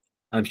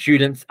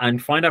 Students,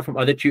 and find out from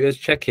other tutors.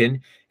 Check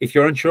in. If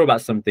you're unsure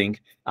about something,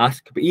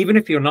 ask. But even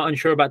if you're not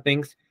unsure about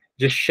things,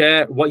 just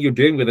share what you're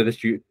doing with other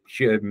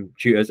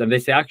tutors, and they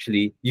say,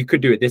 actually, you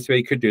could do it this way,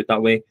 you could do it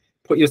that way.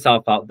 Put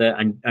yourself out there,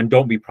 and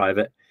don't be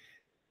private.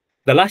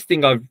 The last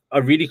thing I've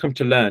really come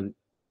to learn,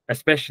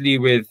 especially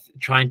with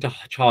trying to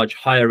charge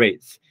higher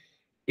rates,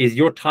 is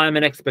your time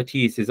and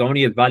expertise is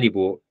only as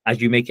valuable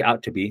as you make it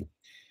out to be.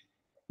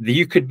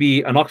 You could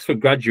be an Oxford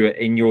graduate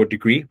in your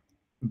degree,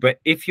 but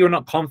if you're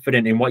not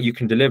confident in what you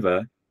can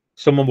deliver,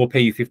 someone will pay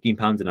you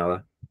 £15 an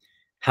hour.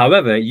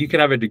 However, you could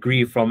have a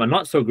degree from a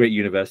not so great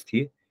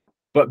university,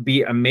 but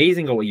be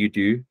amazing at what you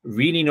do,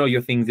 really know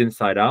your things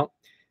inside out,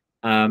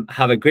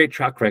 have a great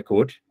track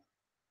record,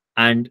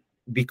 and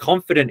be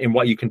confident in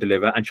what you can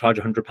deliver and charge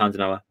 £100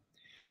 an hour.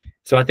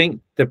 So I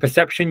think the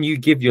perception you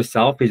give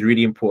yourself is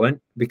really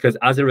important, because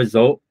as a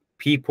result,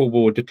 people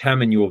will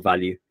determine your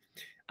value.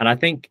 And I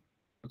think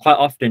quite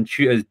often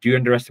tutors do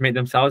underestimate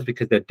themselves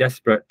because they're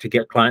desperate to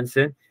get clients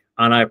in.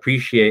 And I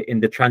appreciate in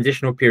the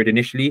transitional period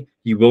initially,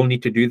 you will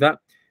need to do that.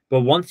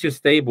 But once you're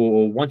stable,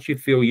 or once you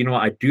feel, you know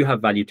what, I do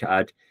have value to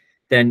add,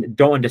 then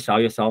don't undersell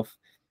yourself.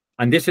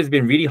 And this has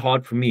been really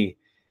hard for me,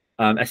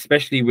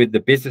 especially with the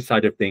business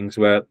side of things,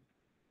 where,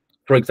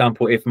 for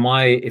example, if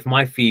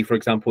my fee, for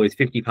example, is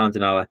 £50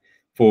 an hour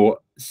for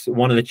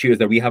one of the tutors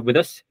that we have with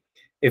us,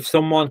 if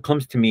someone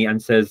comes to me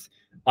and says,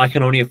 I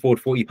can only afford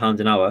 £40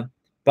 an hour,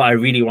 but I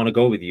really want to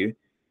go with you,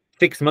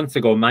 6 months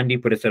ago,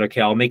 Mandeep would have said,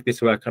 okay, I'll make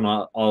this work, and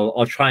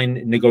I'll try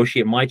and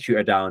negotiate my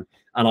tutor down,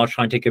 and I'll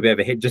try and take a bit of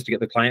a hit just to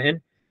get the client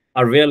in.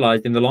 I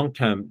realized in the long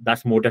term,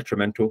 that's more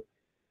detrimental,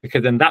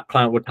 because then that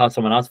client would tell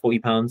someone else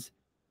 £40,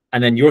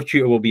 and then your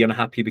tutor will be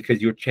unhappy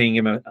because you're paying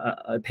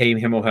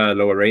him or her a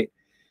lower rate.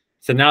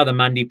 So now the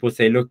Mandeep will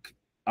say, look,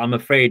 I'm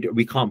afraid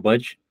we can't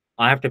budge.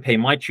 I have to pay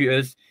my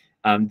tutors.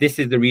 This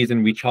is the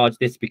reason we charge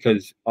this,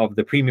 because of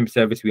the premium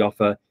service we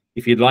offer.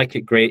 If you'd like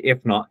it, great.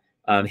 If not,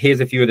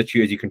 here's a few of the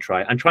tutors you can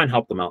try and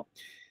help them out.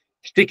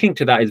 Sticking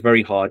to that is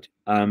very hard.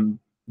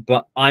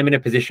 But I'm in a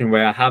position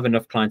where I have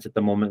enough clients at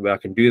the moment where I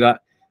can do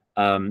that.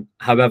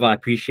 However, I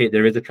appreciate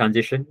there is a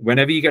transition.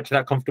 Whenever you get to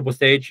that comfortable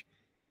stage,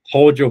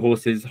 hold your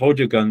horses, hold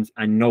your guns,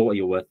 and know what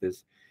your worth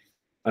is.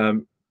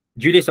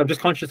 Julius, I'm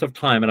just conscious of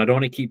time, and I don't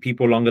want to keep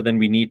people longer than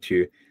we need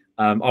to.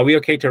 Are we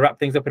okay to wrap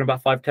things up in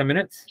about 5-10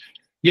 minutes?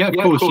 Yeah, of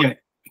course. Yeah.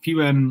 If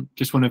you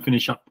just want to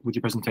finish up with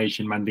your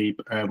presentation,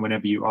 Mandeep,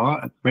 whenever you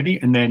are ready,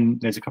 and then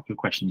there's a couple of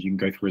questions you can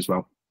go through as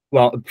well.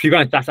 Well, to be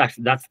honest,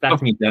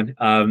 that's me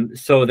done.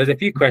 So there's a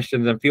few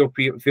questions, and feel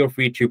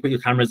free to put your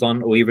cameras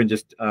on, or even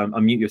just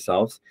unmute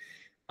yourselves.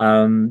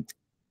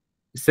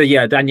 So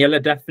yeah,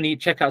 Daniela, definitely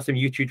check out some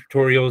YouTube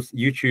tutorials.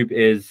 YouTube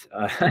is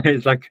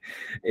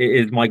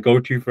is my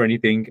go-to for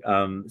anything.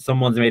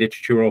 Someone's made a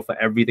tutorial for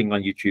everything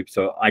on YouTube,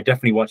 so I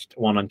definitely watched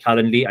one on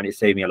Calendly, and it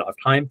saved me a lot of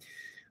time.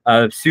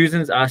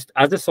 Susan's asked,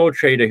 as a sole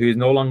trader who is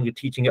no longer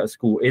teaching at a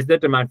school, is there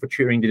demand for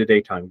tutoring in the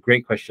daytime?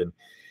 Great question.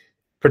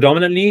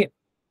 Predominantly,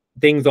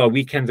 things are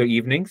weekends or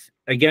evenings.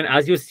 Again,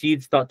 as your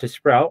seeds start to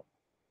sprout,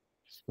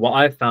 what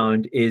I've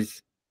found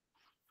is,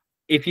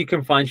 if you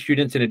can find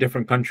students in a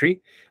different country,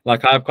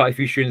 like I have quite a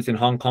few students in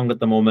Hong Kong at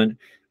the moment,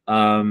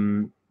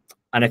 and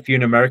a few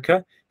in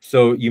America,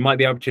 so you might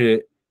be able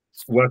to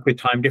work with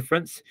time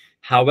difference.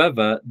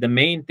 However, the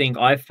main thing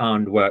I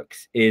found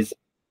works is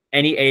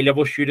any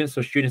A-level students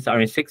or students that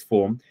are in sixth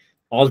form,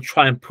 I'll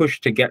try and push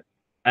to get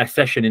a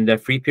session in their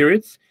free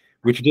periods,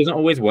 which doesn't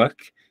always work.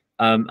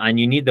 And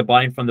you need the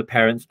buy-in from the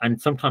parents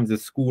and sometimes the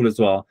school as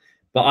well.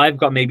 But I've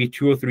got maybe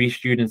 2 or 3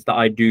 students that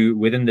I do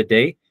within the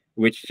day,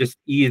 which just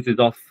eases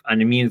off,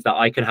 and it means that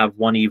I can have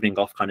one evening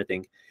off kind of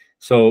thing.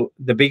 So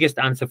the biggest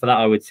answer for that,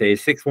 I would say,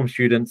 is sixth form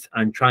students,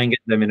 and try and get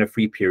them in a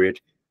free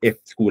period if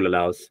school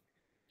allows.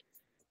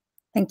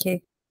 Thank you.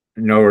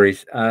 No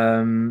worries.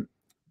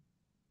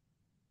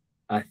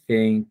 I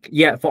think,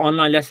 yeah, for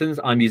online lessons,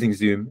 I'm using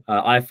Zoom.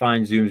 I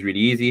find Zoom's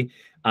really easy,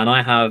 and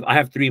I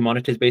have 3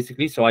 monitors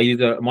basically. So I use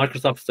a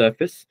Microsoft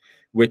Surface,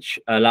 which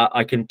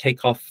I can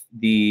take off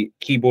the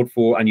keyboard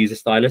for and use a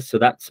stylus. So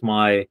that's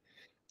my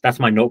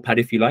notepad,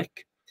 if you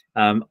like.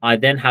 I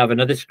then have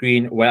another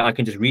screen where I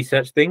can just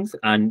research things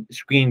and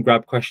screen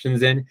grab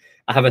questions in.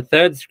 I have a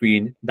third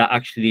screen that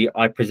actually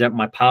I present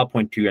my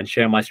PowerPoint to and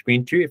share my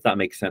screen to, if that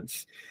makes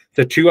sense.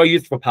 So 2 are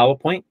used for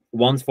PowerPoint.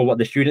 One's for what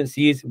the student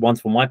sees.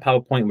 One's for my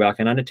PowerPoint where I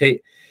can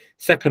annotate.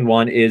 Second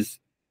one is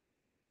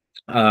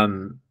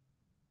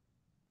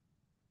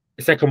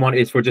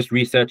for just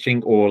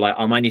researching, or like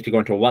I might need to go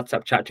into a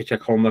WhatsApp chat to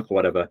check homework or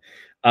whatever.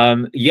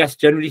 Yes,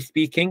 generally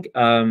speaking,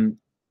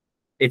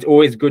 it's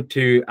always good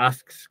to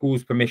ask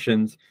schools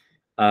permissions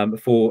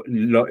for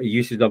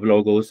uses of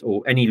logos,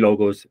 or any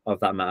logos of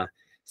that matter.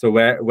 So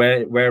where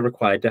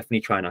required,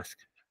 definitely try and ask.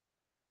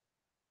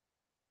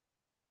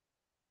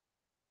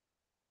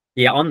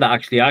 Yeah, on that,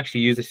 I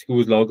actually use the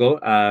school's logo,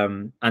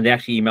 and they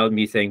actually emailed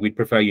me saying we'd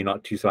prefer you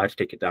not to, so I had to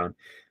take it down.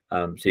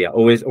 So yeah,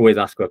 always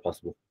ask where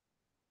possible.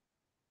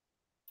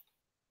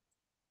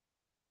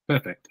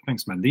 Perfect.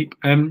 Thanks, Mandeep.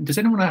 Does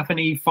anyone have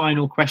any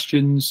final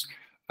questions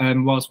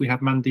whilst we have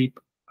Mandeep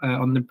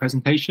on the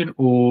presentation?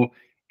 Or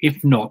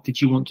if not,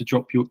 did you want to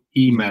drop your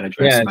email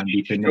address,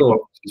 Mandeep, in the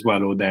box as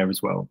well, or there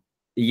as well?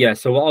 Yeah,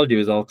 so what I'll do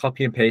is I'll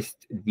copy and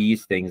paste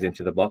these things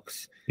into the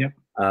box. Yeah.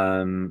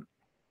 And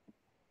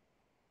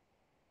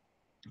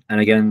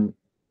again,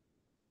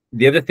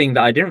 the other thing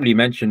that I didn't really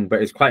mention,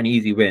 but it's quite an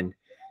easy win,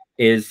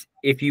 is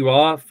if you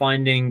are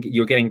finding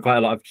you're getting quite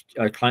a lot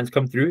of clients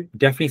come through,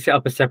 definitely set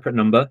up a separate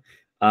number,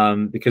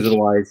 because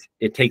otherwise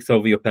it takes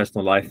over your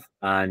personal life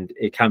and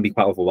it can be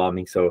quite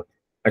overwhelming. So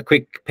a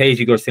quick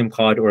pay-as-you-go SIM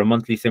card or a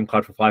monthly SIM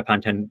card for £5,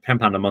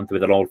 £10 a month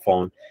with an old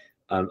phone.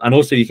 And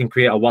also you can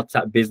create a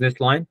WhatsApp business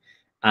line,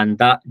 and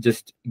that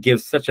just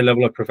gives such a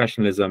level of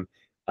professionalism.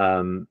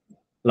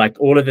 Like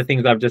all of the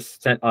things I've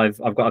just sent, I've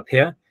got up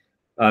here,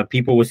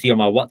 people will see on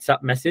my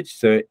WhatsApp message.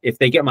 So if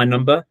they get my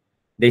number,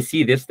 they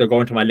see this, they're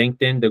going to my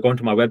LinkedIn, they're going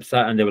to my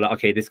website, and they were like,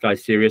 okay, this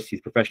guy's serious,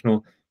 he's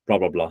professional, blah,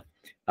 blah, blah.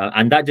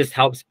 And that just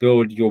helps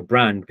build your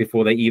brand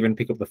before they even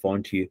pick up the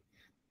phone to you,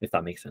 if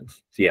that makes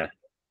sense. So yeah,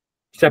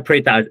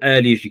 separate that as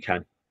early as you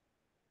can.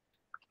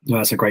 Well,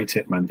 that's a great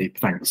tip, Mandeep.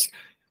 Thanks.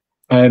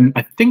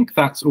 I think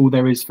that's all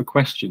there is for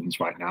questions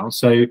right now.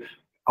 So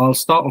I'll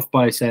start off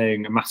by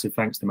saying a massive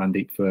thanks to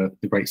Mandeep for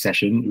the great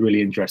session.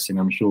 Really interesting.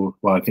 I'm sure,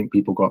 well, I think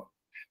people got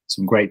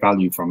some great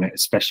value from it,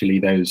 especially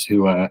those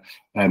who are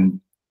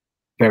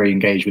very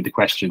engaged with the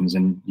questions.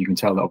 And you can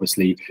tell that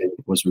obviously it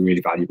was really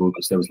valuable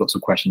because there was lots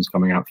of questions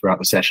coming out throughout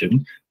the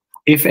session.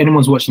 If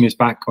anyone's watching this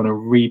back on a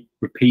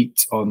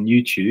repeat on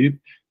YouTube,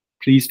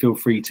 please feel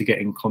free to get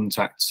in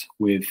contact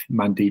with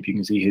Mandeep. You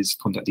can see his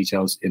contact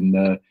details in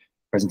the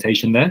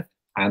presentation there,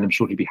 and I'm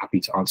sure he'd be happy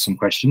to answer some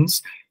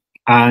questions.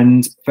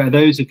 And for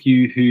those of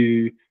you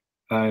who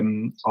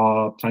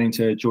are planning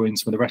to join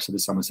some of the rest of the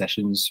summer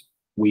sessions,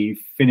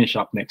 we finish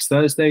up next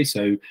Thursday,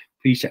 so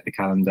please check the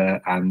calendar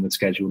and the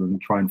schedule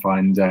and try and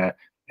find a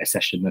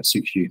session that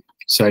suits you.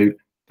 So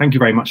thank you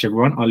very much,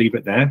 everyone. I'll leave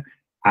it there,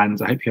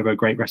 and I hope you have a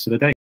great rest of the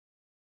day.